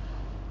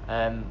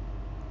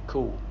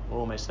 Cool, we're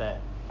almost there.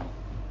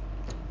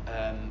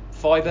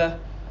 Fiber.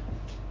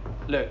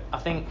 Look, I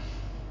think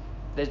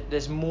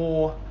there's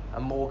more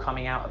and more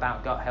coming out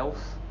about gut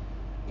health.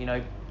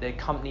 There are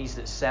companies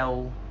that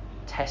sell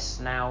tests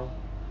now,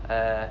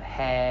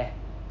 hair,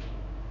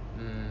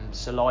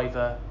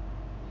 saliva,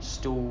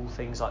 stool,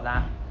 things like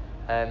that.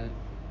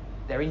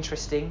 They're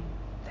interesting.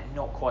 They're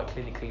not quite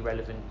clinically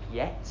relevant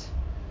yet.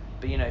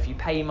 But if you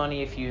pay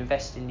money, if you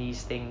invest in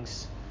these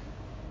things,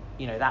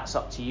 that's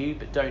up to you.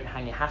 But don't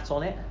hang your hat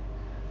on it.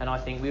 And I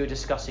think we were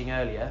discussing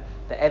earlier,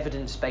 the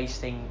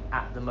evidence-based thing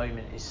at the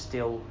moment is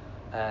still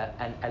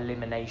an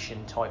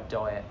elimination type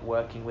diet,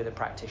 working with a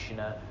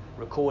practitioner,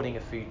 recording a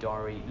food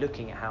diary,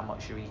 looking at how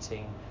much you're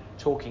eating,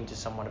 talking to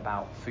someone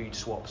about food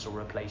swaps or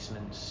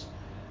replacements,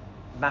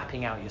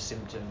 mapping out your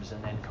symptoms,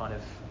 and then kind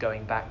of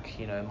going back,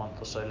 a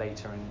month or so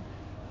later and,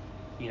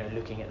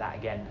 looking at that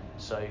again.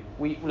 So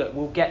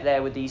we'll get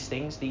there with these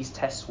things. These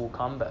tests will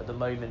come, but at the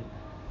moment,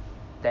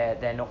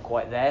 they're not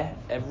quite there.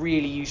 A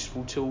really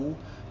useful tool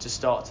to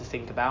start to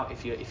think about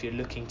if you're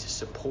looking to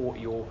support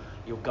your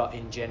gut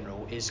in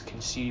general is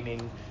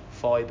consuming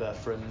fibre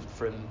from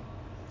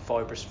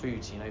fibrous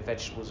foods.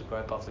 Vegetables that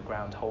grow above the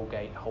ground, whole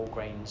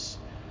grains,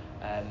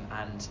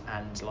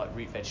 and like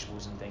root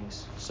vegetables and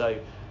things. So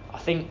I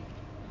think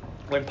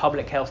when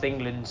Public Health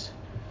England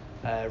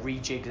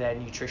rejig their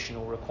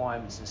nutritional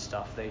requirements and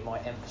stuff, they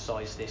might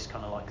emphasise this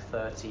kind of like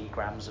 30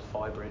 grams of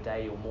fibre a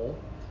day or more.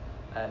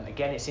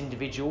 Again, it's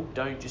individual.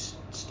 Don't just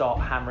start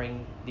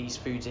hammering these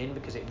foods in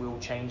because it will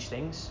change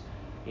things.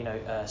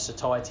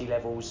 Satiety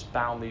levels,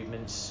 bowel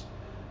movements,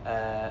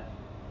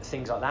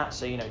 things like that.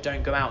 So,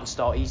 don't go out and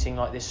start eating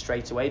like this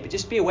straight away, but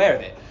just be aware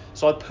of it.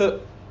 So I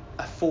put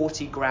a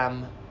 40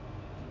 gram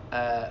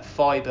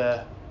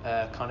fibre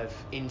kind of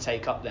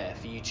intake up there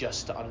for you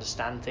just to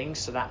understand things.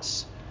 So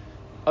that's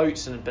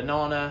oats and a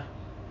banana,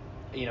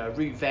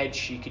 root veg,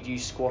 you could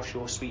use squash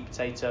or sweet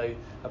potato,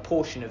 a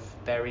portion of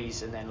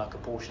berries, and then like a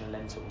portion of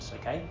lentils,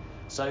 okay?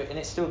 So, and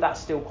that's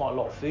still quite a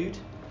lot of food.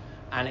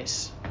 And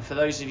it's, for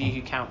those of you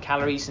who count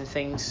calories and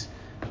things,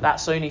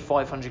 that's only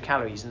 500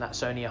 calories and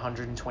that's only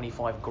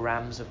 125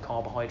 grams of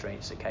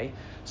carbohydrates, okay?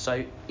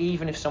 So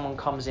even if someone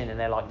comes in and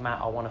they're like,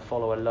 Matt, I want to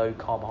follow a low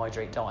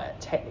carbohydrate diet,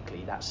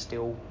 technically that's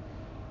still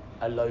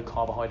a low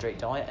carbohydrate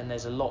diet, and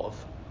there's a lot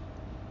of,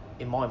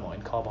 in my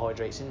mind,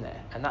 carbohydrates in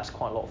there, and that's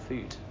quite a lot of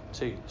food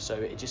too. So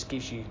it just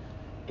gives you,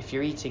 if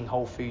you're eating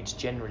whole foods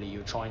generally,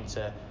 you're trying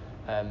to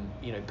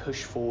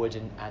push forward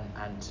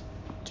and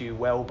do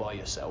well by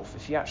yourself.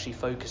 If you actually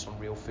focus on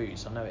real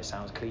foods, I know it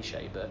sounds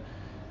cliche, but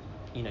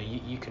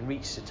you can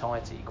reach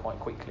satiety quite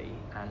quickly,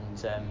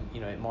 and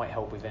it might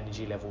help with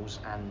energy levels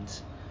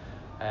and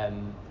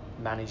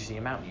manage the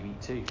amount you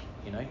eat too,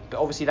 but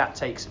obviously that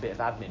takes a bit of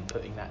admin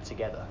putting that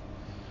together.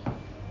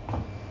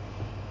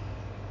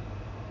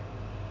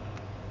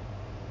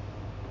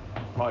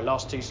 Right,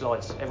 last 2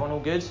 slides. Everyone all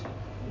good?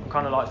 I'm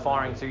kind of like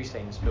firing through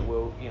things, but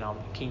I'm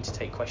keen to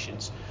take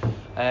questions.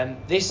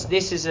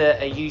 This is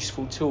a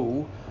useful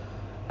tool.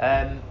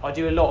 I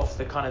do a lot of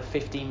the kind of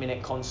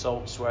 15-minute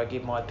consults where I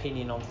give my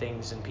opinion on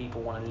things and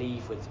people want to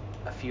leave with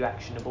a few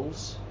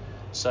actionables.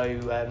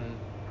 So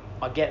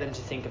I get them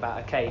to think about,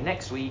 okay,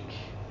 next week,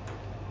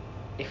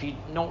 if you're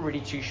not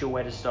really too sure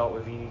where to start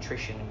with your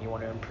nutrition and you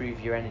want to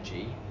improve your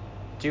energy,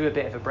 do a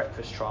bit of a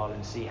breakfast trial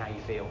and see how you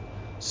feel.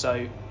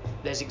 So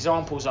there's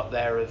examples up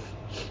there of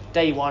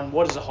day 1,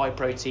 what does a high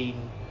protein,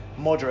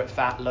 moderate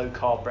fat, low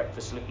carb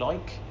breakfast look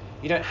like?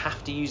 You don't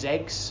have to use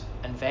eggs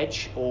and veg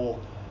or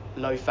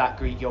low fat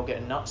Greek yogurt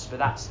and nuts, but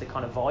that's the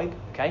kind of vibe,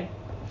 okay?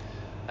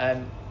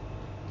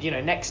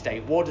 Next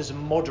day, what does a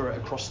moderate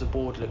across the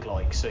board look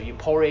like? So your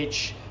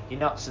porridge, your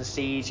nuts and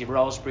seeds, your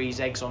raspberries,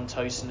 eggs on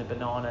toast and a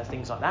banana,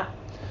 things like that.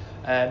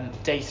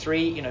 Day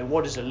 3,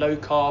 what does a high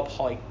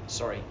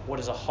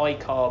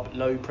carb,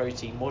 low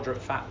protein,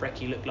 moderate fat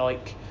brekkie look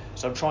like?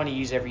 So I'm trying to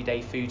use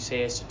everyday foods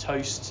here, so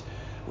toast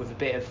with a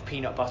bit of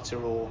peanut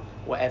butter or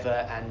whatever,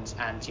 and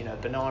a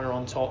banana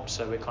on top,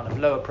 so we're kind of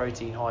lower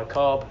protein, high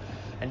carb.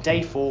 And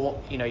day 4,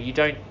 you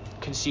don't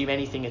consume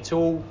anything at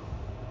all.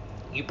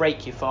 You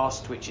break your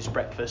fast, which is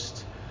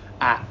breakfast,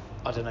 at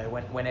I don't know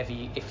whenever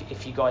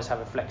if you guys have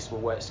a flexible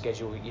work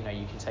schedule, you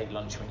can take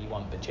lunch when you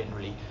want, but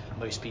generally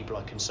most people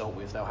I consult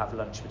with, they'll have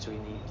lunch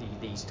between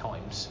these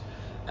times.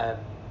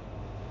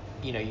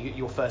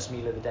 Your first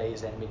meal of the day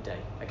is then midday.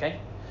 Okay,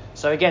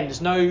 so again,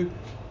 there's no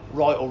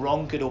right or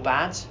wrong, good or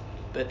bad,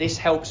 but this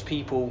helps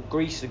people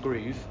grease the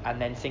groove and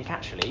then think,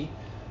 actually,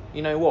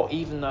 you know what,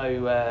 even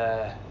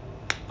though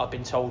I've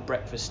been told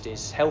breakfast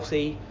is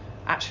healthy,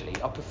 actually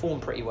I perform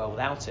pretty well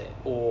without it.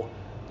 Or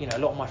a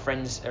lot of my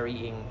friends are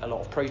eating a lot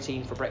of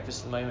protein for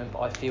breakfast at the moment, but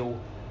I feel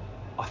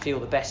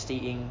the best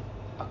eating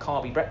a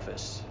carby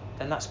breakfast.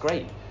 Then that's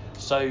great.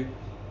 So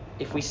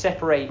if we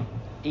separate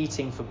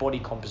eating for body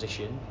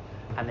composition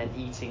and then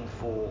eating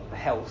for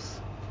health,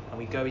 and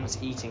we go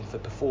into eating for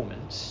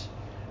performance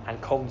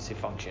and cognitive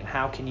function,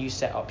 how can you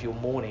set up your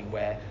morning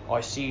where I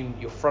assume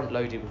you're front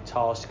loaded with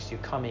tasks, you're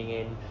coming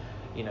in,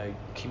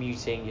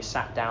 commuting, you're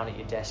sat down at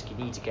your desk, you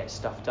need to get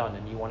stuff done,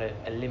 and you want to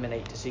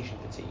eliminate decision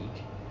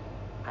fatigue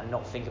and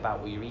not think about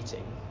what you're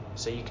eating,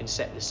 so you can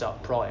set this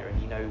up prior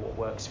and you know what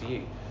works for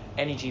you.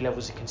 Energy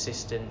levels are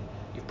consistent,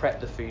 you've prepped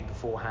the food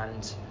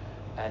beforehand,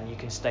 and you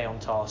can stay on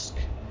task,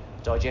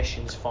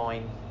 digestion's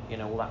fine,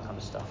 all that kind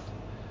of stuff.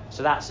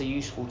 So that's a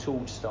useful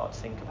tool to start to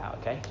think about,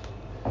 okay?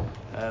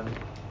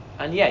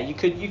 And yeah, you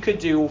could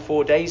do all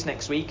 4 days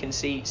next week and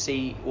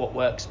see what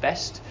works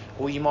best,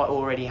 or you might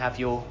already have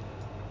your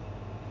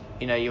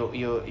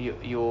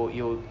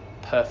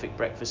perfect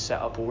breakfast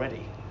set up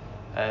already.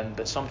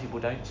 But some people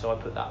don't, so I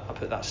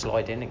put that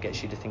slide in. It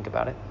gets you to think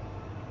about it.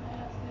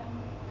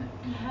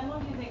 How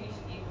long do you think you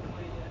should eat before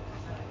you do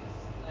exercise?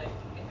 Like,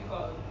 if you've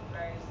got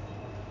I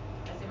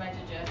see my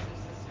digestive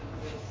system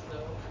is really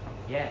slow.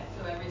 Yeah.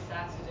 So every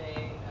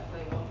Saturday I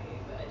play hockey,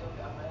 but I don't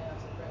get up my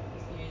house at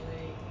breakfast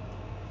usually.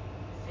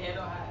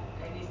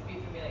 It needs to be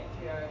for me like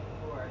 3 hours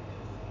before.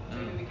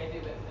 During the week I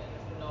do a bit of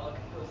fitness, but not like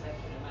a full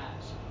session in a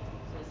match.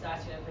 So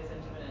Saturday I play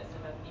 70 minutes,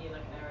 and if I've eaten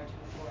like an hour or 2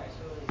 before, I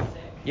feel really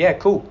sick. Yeah,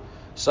 cool.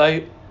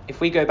 So if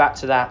we go back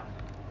to that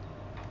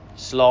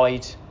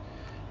slide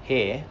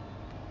here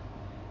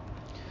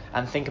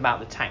and think about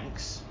the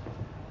tanks,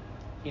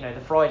 the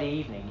Friday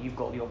evening, you've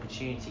got the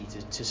opportunity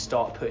to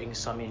start putting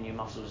some in your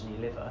muscles and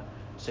your liver.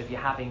 So if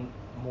you're having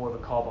more of a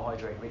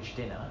carbohydrate-rich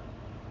dinner,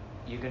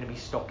 you're going to be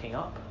stocking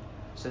up.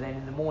 So then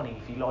in the morning,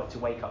 if you like to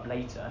wake up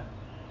later,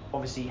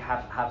 obviously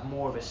have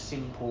more of a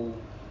simple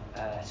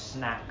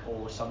snack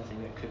or something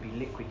that could be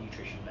liquid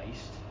nutrition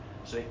based,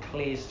 so it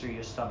clears through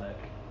your stomach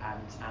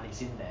and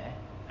it's in there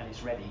and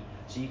it's ready.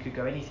 So you could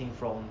go anything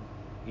from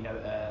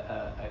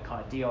a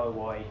kind of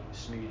DIY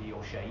smoothie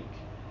or shake,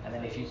 and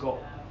then if you've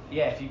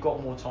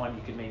got more time,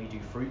 you could maybe do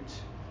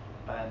fruit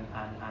and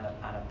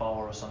a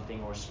bar or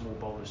something, or a small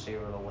bowl of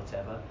cereal or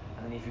whatever.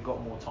 And then if you've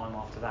got more time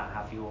after that,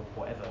 have your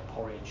whatever,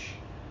 porridge,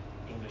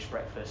 English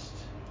breakfast,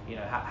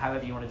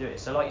 however you want to do it.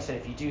 So like you said,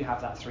 if you do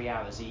have that 3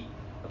 hours, eat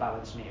a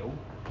balanced meal.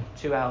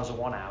 2 hours or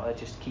 1 hour,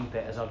 just keep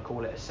it, as I'd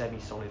call it, a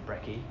semi-solid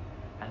brekkie,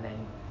 and then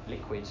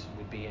liquids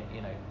would be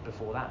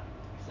before that.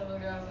 Some of the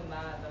girls are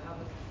mad, they have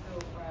it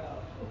so far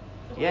out.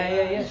 Yeah.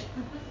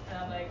 And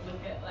I'm like,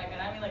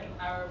 and I mean like an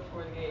hour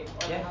before the game,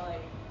 or Yeah. they have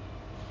like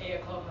 8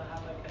 o'clock and I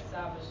have like a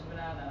sandwich and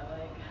banana. I'm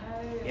like,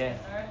 how? Yeah,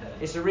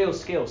 it's a real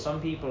skill.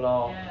 Some people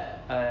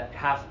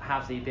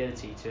have the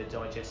ability to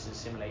digest and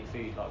assimilate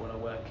food. Like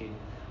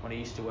when I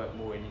used to work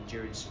more in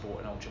endurance sport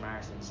and ultra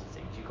marathons and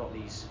things, you've got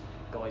these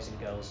guys and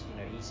girls,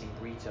 eating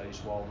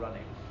burritos while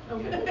running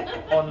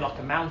on like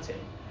a mountain,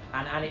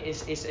 and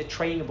it's a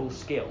trainable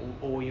skill,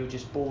 or you're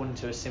just born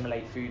to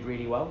assimilate food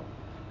really well,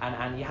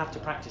 and you have to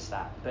practice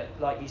that. But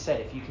like you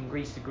said, if you can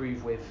grease the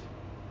groove with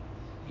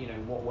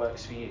what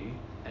works for you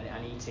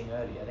and eating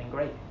earlier, then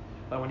great.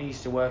 Like when I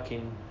used to work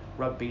in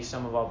rugby,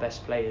 some of our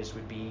best players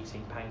would be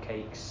eating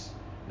pancakes,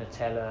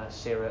 Nutella,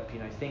 syrup,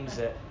 things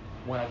that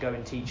when I go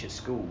and teach at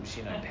schools,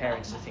 you know,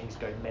 parents and things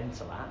go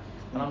mental at,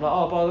 and I'm like,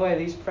 oh, by the way,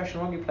 these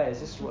professional rugby players,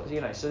 this is what,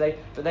 you know, so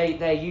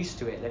they're used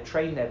to it, they've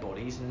trained their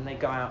bodies, and then they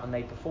go out and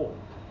they perform.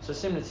 So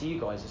similar to you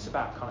guys, it's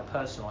about kind of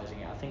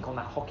personalising it. I think on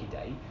that hockey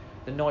day,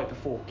 the night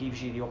before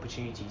gives you the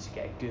opportunity to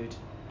get a good,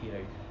 you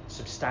know,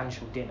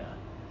 substantial dinner,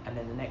 and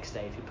then the next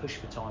day, if you push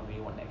for time and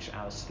you want an extra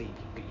hour's sleep,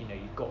 you know,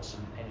 you've got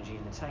some energy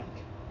in the tank.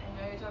 And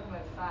you know, you're talking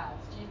about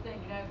fats. Do you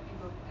think, you know,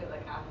 people put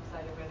like apple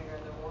cider vinegar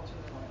in their water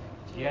in the morning?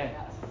 Do you think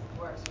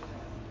that works for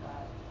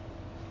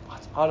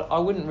that? I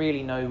wouldn't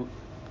really know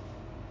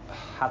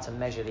how to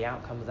measure the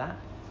outcome of that.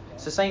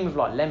 It's the same with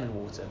like lemon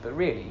water, but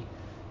really,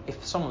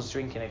 if someone's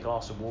drinking a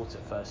glass of water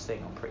first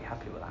thing, I'm pretty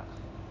happy with that.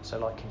 So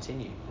like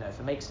continue. You know, if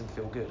it makes them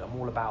feel good, I'm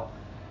all about,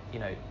 you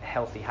know,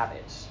 healthy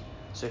habits.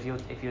 So if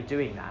you're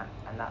doing that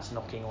and that's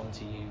knocking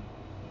onto you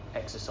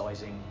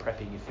exercising,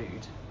 prepping your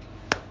food,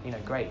 you know,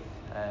 great.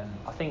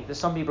 I think there's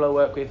some people I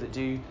work with that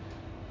do,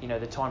 you know,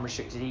 the time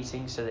restricted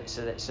eating, so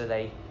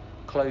they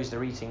close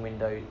their eating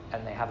window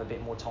and they have a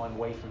bit more time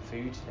away from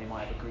food. They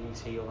might have a green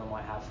tea or they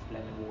might have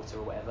lemon water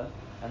or whatever,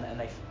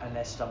 and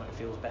their stomach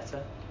feels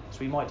better. So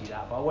we might do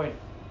that, but I won't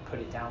put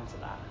it down to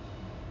that.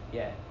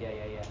 Yeah.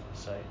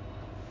 So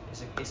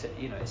it's a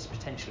you know, it's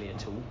potentially a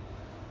tool,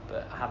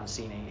 but I haven't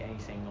seen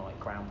anything like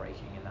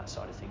groundbreaking in that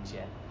side of things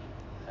yet.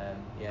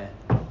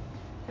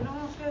 Can I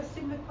ask a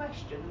similar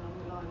question along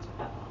the lines of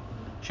that?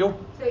 Sure.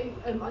 So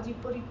I do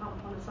body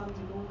pump on a Sunday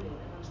morning,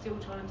 and I'm still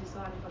trying to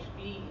decide if I should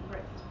be eating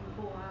breakfast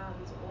beforehand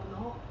or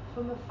not.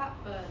 From a fat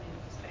burning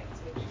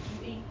perspective,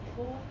 should you eat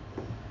before?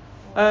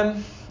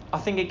 I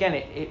think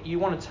again, you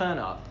want to turn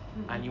up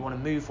and you want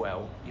to move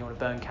well, you want to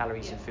burn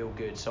calories and feel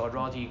good. So I'd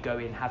rather you go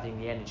in having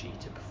the energy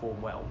to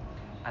perform well,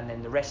 and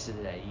then the rest of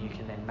the day you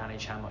can then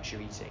manage how much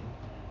you're eating,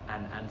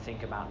 and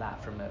think about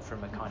that from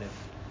a kind of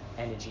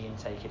energy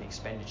intake and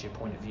expenditure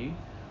point of view.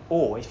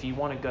 Or if you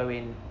want to go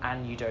in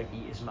and you don't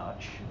eat as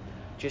much,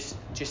 just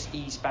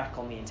ease back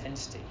on the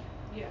intensity.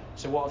 Yeah.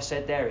 So what I've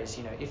said there is,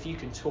 you know, if you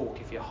can talk,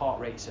 if your heart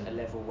rate's at a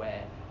level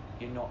where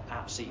you're not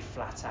absolutely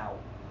flat out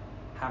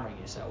hammering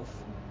yourself,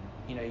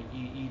 you know,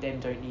 you then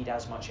don't need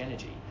as much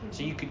energy.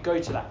 So you could go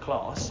to that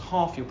class,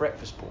 half your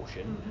breakfast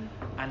portion,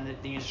 and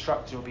the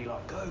instructor will be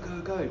like,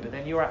 go, but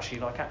then you're actually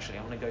like, I'm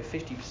going to go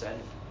 50%.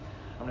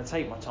 I'm going to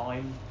take my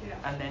time,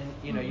 and then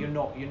you know you're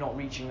not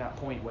reaching that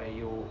point where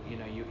you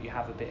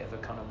have a bit of a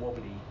kind of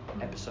wobbly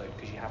episode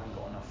because you haven't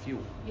got enough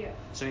fuel. Yeah.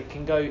 So it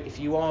can go, if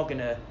you are going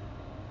to,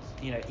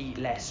 you know, eat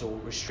less or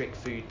restrict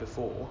food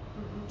before,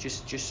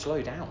 just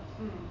slow down.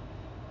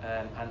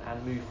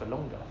 And move for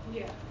longer.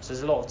 Yeah. So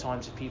there's a lot of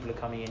times that people are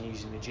coming in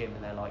using the gym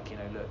and they're like, you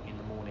know, look, in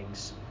the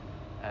mornings,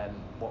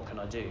 what can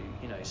I do?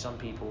 You know, some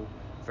people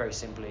very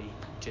simply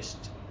just,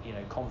 you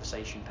know,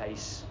 conversation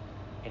pace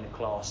in a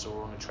class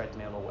or on a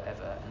treadmill or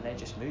whatever, and they're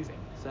just moving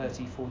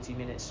 30, 40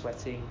 minutes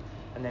sweating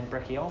and then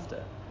brekkie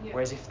after. Yeah.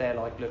 Whereas if they're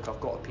like, look, I've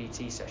got a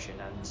PT session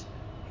and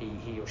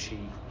he or she,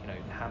 you know,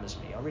 hammers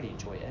me, I really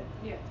enjoy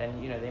it,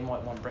 then, you know, they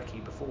might want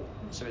brekkie before.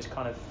 So it's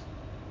kind of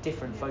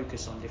different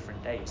focus on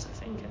different days, I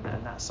think,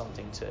 and that's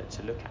something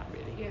to look at,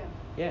 really.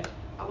 Yeah.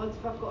 I wonder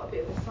if I've got a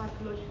bit of a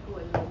psychological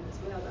element as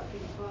well, that I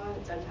think if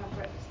I don't have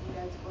breakfast and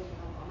go to body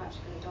pump, I'm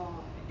actually going to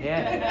die.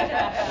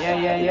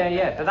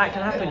 Yeah. But that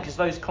can happen because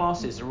those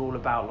classes are all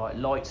about like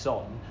lights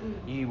on,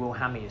 you will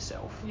hammer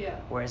yourself. Yeah.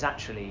 Whereas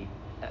actually,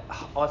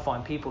 I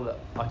find people that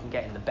I can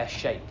get in the best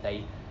shape,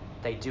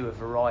 they do a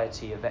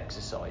variety of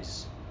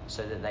exercise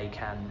so that they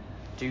can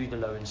do the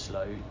low and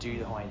slow, do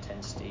the high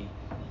intensity,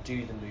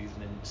 do the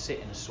movement, sit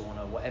in a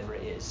sauna, whatever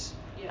it is,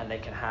 and they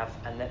can have,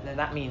 and then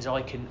that means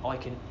I can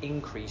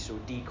increase or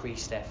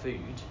decrease their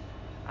food,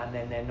 and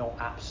then they're not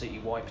absolutely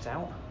wiped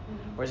out.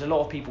 Whereas a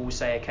lot of people will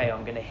say, okay,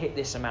 I'm going to hit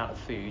this amount of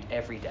food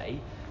every day,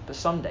 but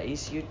some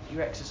days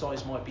your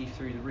exercise might be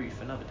through the roof,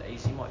 and other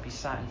days you might be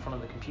sat in front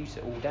of the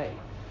computer all day.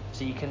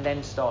 So you can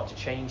then start to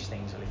change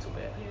things a little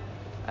bit,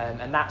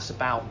 and that's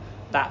about.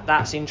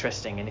 That's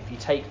interesting, and if you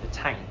take the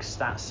tanks,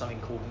 that's something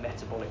called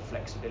metabolic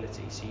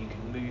flexibility. So you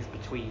can move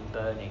between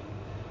burning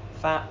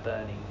fat,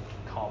 burning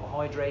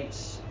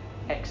carbohydrates,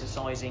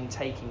 exercising,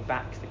 taking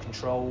back the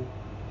control.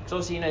 Because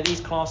obviously, you know, these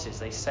classes,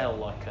 they sell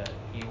like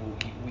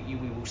we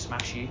will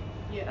smash you,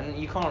 and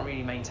you can't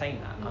really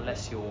maintain that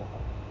unless you're,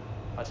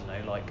 I don't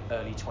know, like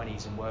early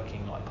 20s and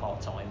working like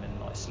part-time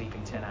and like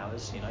sleeping 10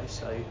 hours, you know,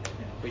 so,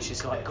 which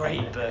is like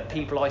great, but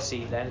people I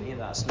see then, you know,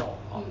 that's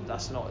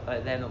not,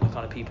 they're not the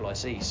kind of people I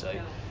see. So,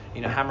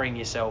 you know, hammering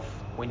yourself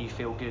when you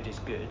feel good is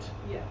good,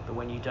 but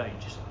when you don't,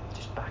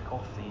 just back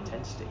off the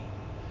intensity.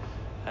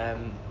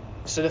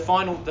 So the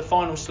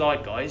final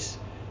slide, guys.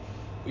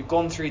 We've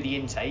gone through the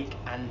intake,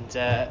 and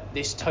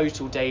this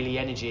total daily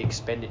energy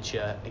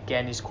expenditure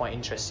again is quite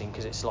interesting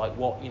because it's like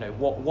what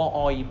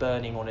are you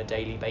burning on a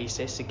daily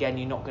basis? Again,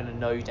 you're not going to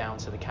know down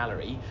to the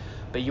calorie,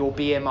 but your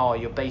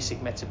BMR, your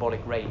basic metabolic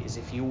rate, is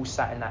if you all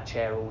sat in that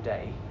chair all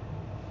day,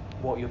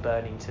 what you're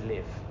burning to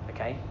live.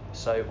 Okay,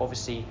 so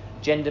obviously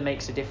gender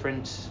makes a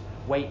difference,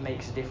 weight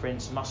makes a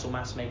difference, muscle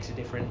mass makes a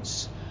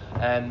difference,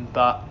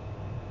 but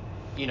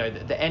you know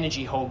the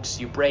energy hogs,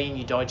 your brain,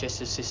 your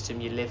digestive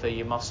system, your liver,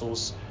 your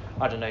muscles,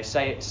 I don't know,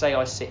 say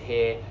I sit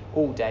here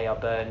all day, I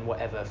burn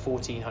whatever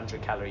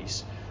 1,400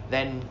 calories.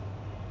 Then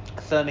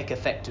a thermic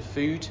effect of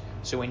food.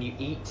 So when you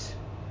eat,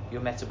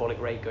 your metabolic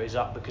rate goes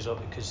up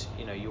because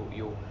you know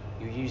you're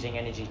using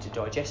energy to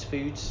digest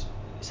foods.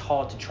 It's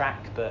hard to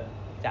track, but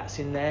that's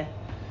in there.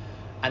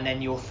 And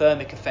then your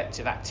thermic effect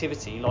of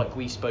activity, like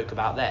we spoke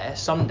about there.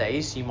 Some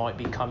days you might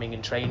be coming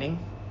and training.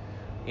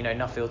 You know,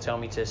 Nuffield tell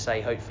me to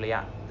say hopefully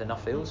at the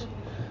Nuffields.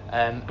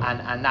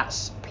 And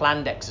that's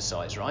planned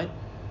exercise, right?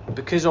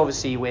 Because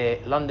obviously we're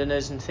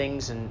Londoners and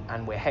things,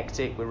 and we're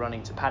hectic, we're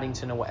running to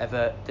Paddington or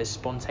whatever, there's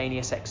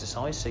spontaneous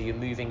exercise, so you're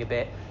moving a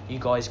bit. You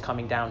guys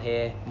coming down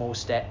here, more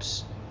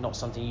steps, not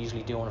something you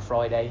usually do on a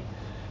Friday.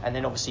 And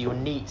then obviously your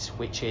NEAT,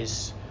 which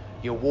is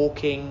you're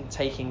walking,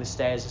 taking the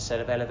stairs instead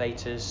of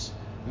elevators,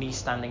 me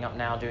standing up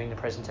now doing the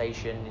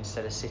presentation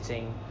instead of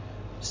sitting,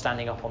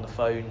 standing up on the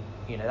phone,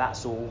 you know,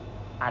 that's all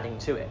adding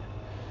to it.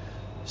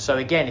 So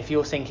again, if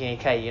you're thinking,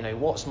 okay, you know,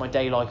 what's my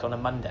day like on a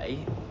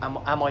Monday? Am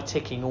I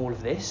ticking all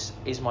of this?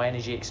 Is my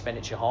energy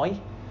expenditure high?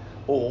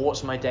 Or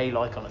what's my day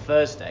like on a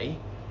Thursday?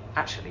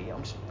 Actually,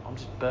 I'm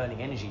just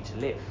burning energy to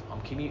live.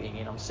 I'm commuting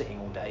in, I'm sitting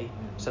all day.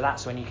 So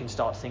that's when you can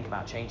start to think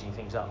about changing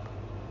things up.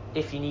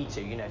 If you need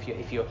to, you know,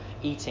 if you're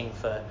eating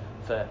for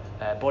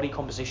body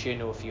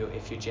composition, or if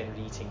you're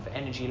generally eating for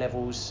energy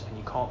levels and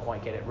you can't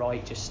quite get it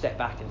right, just step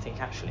back and think,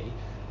 actually,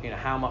 you know,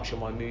 how much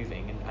am I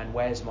moving, and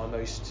where's my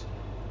most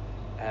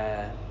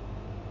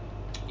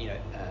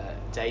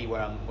day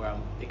where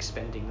I'm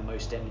expending the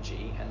most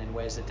energy, and then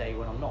where's the day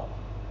when I'm not.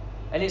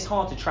 And it's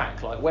hard to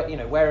track. Like,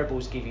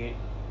 wearables give you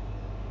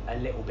a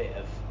little bit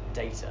of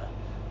data,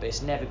 but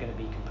it's never going to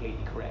be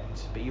completely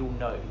correct. But you'll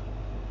know,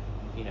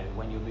 you know,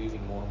 when you're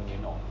moving more and when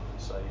you're not.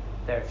 So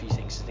there are a few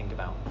things to think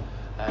about.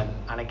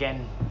 And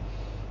again,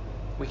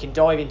 we can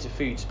dive into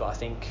foods, but I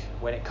think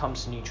when it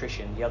comes to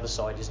nutrition, the other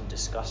side isn't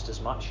discussed as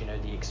much, you know,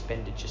 the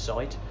expenditure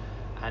side.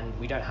 And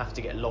we don't have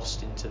to get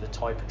lost into the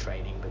type of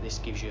training, but this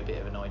gives you a bit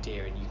of an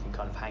idea, and you can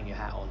kind of hang your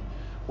hat on,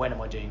 when am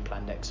I doing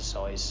planned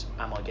exercise?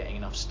 Am I getting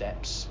enough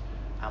steps?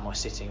 Am I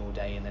sitting all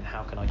day? And then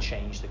how can I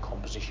change the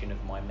composition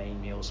of my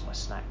main meals, my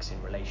snacks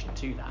in relation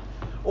to that?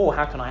 Or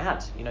how can I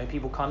add? You know,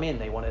 people come in,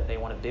 they want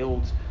to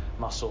build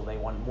muscle, they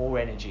want more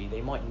energy,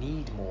 they might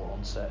need more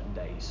on certain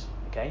days.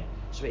 Okay,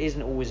 so it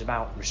isn't always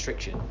about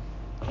restriction.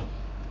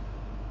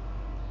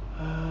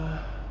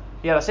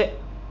 Yeah, that's it.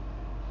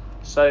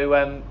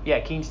 So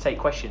keen to take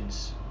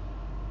questions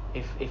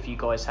if you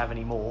guys have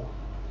any more,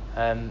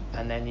 and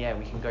then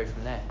we can go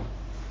from there.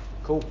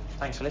 Cool.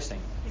 Thanks for listening.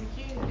 Thank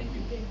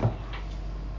you.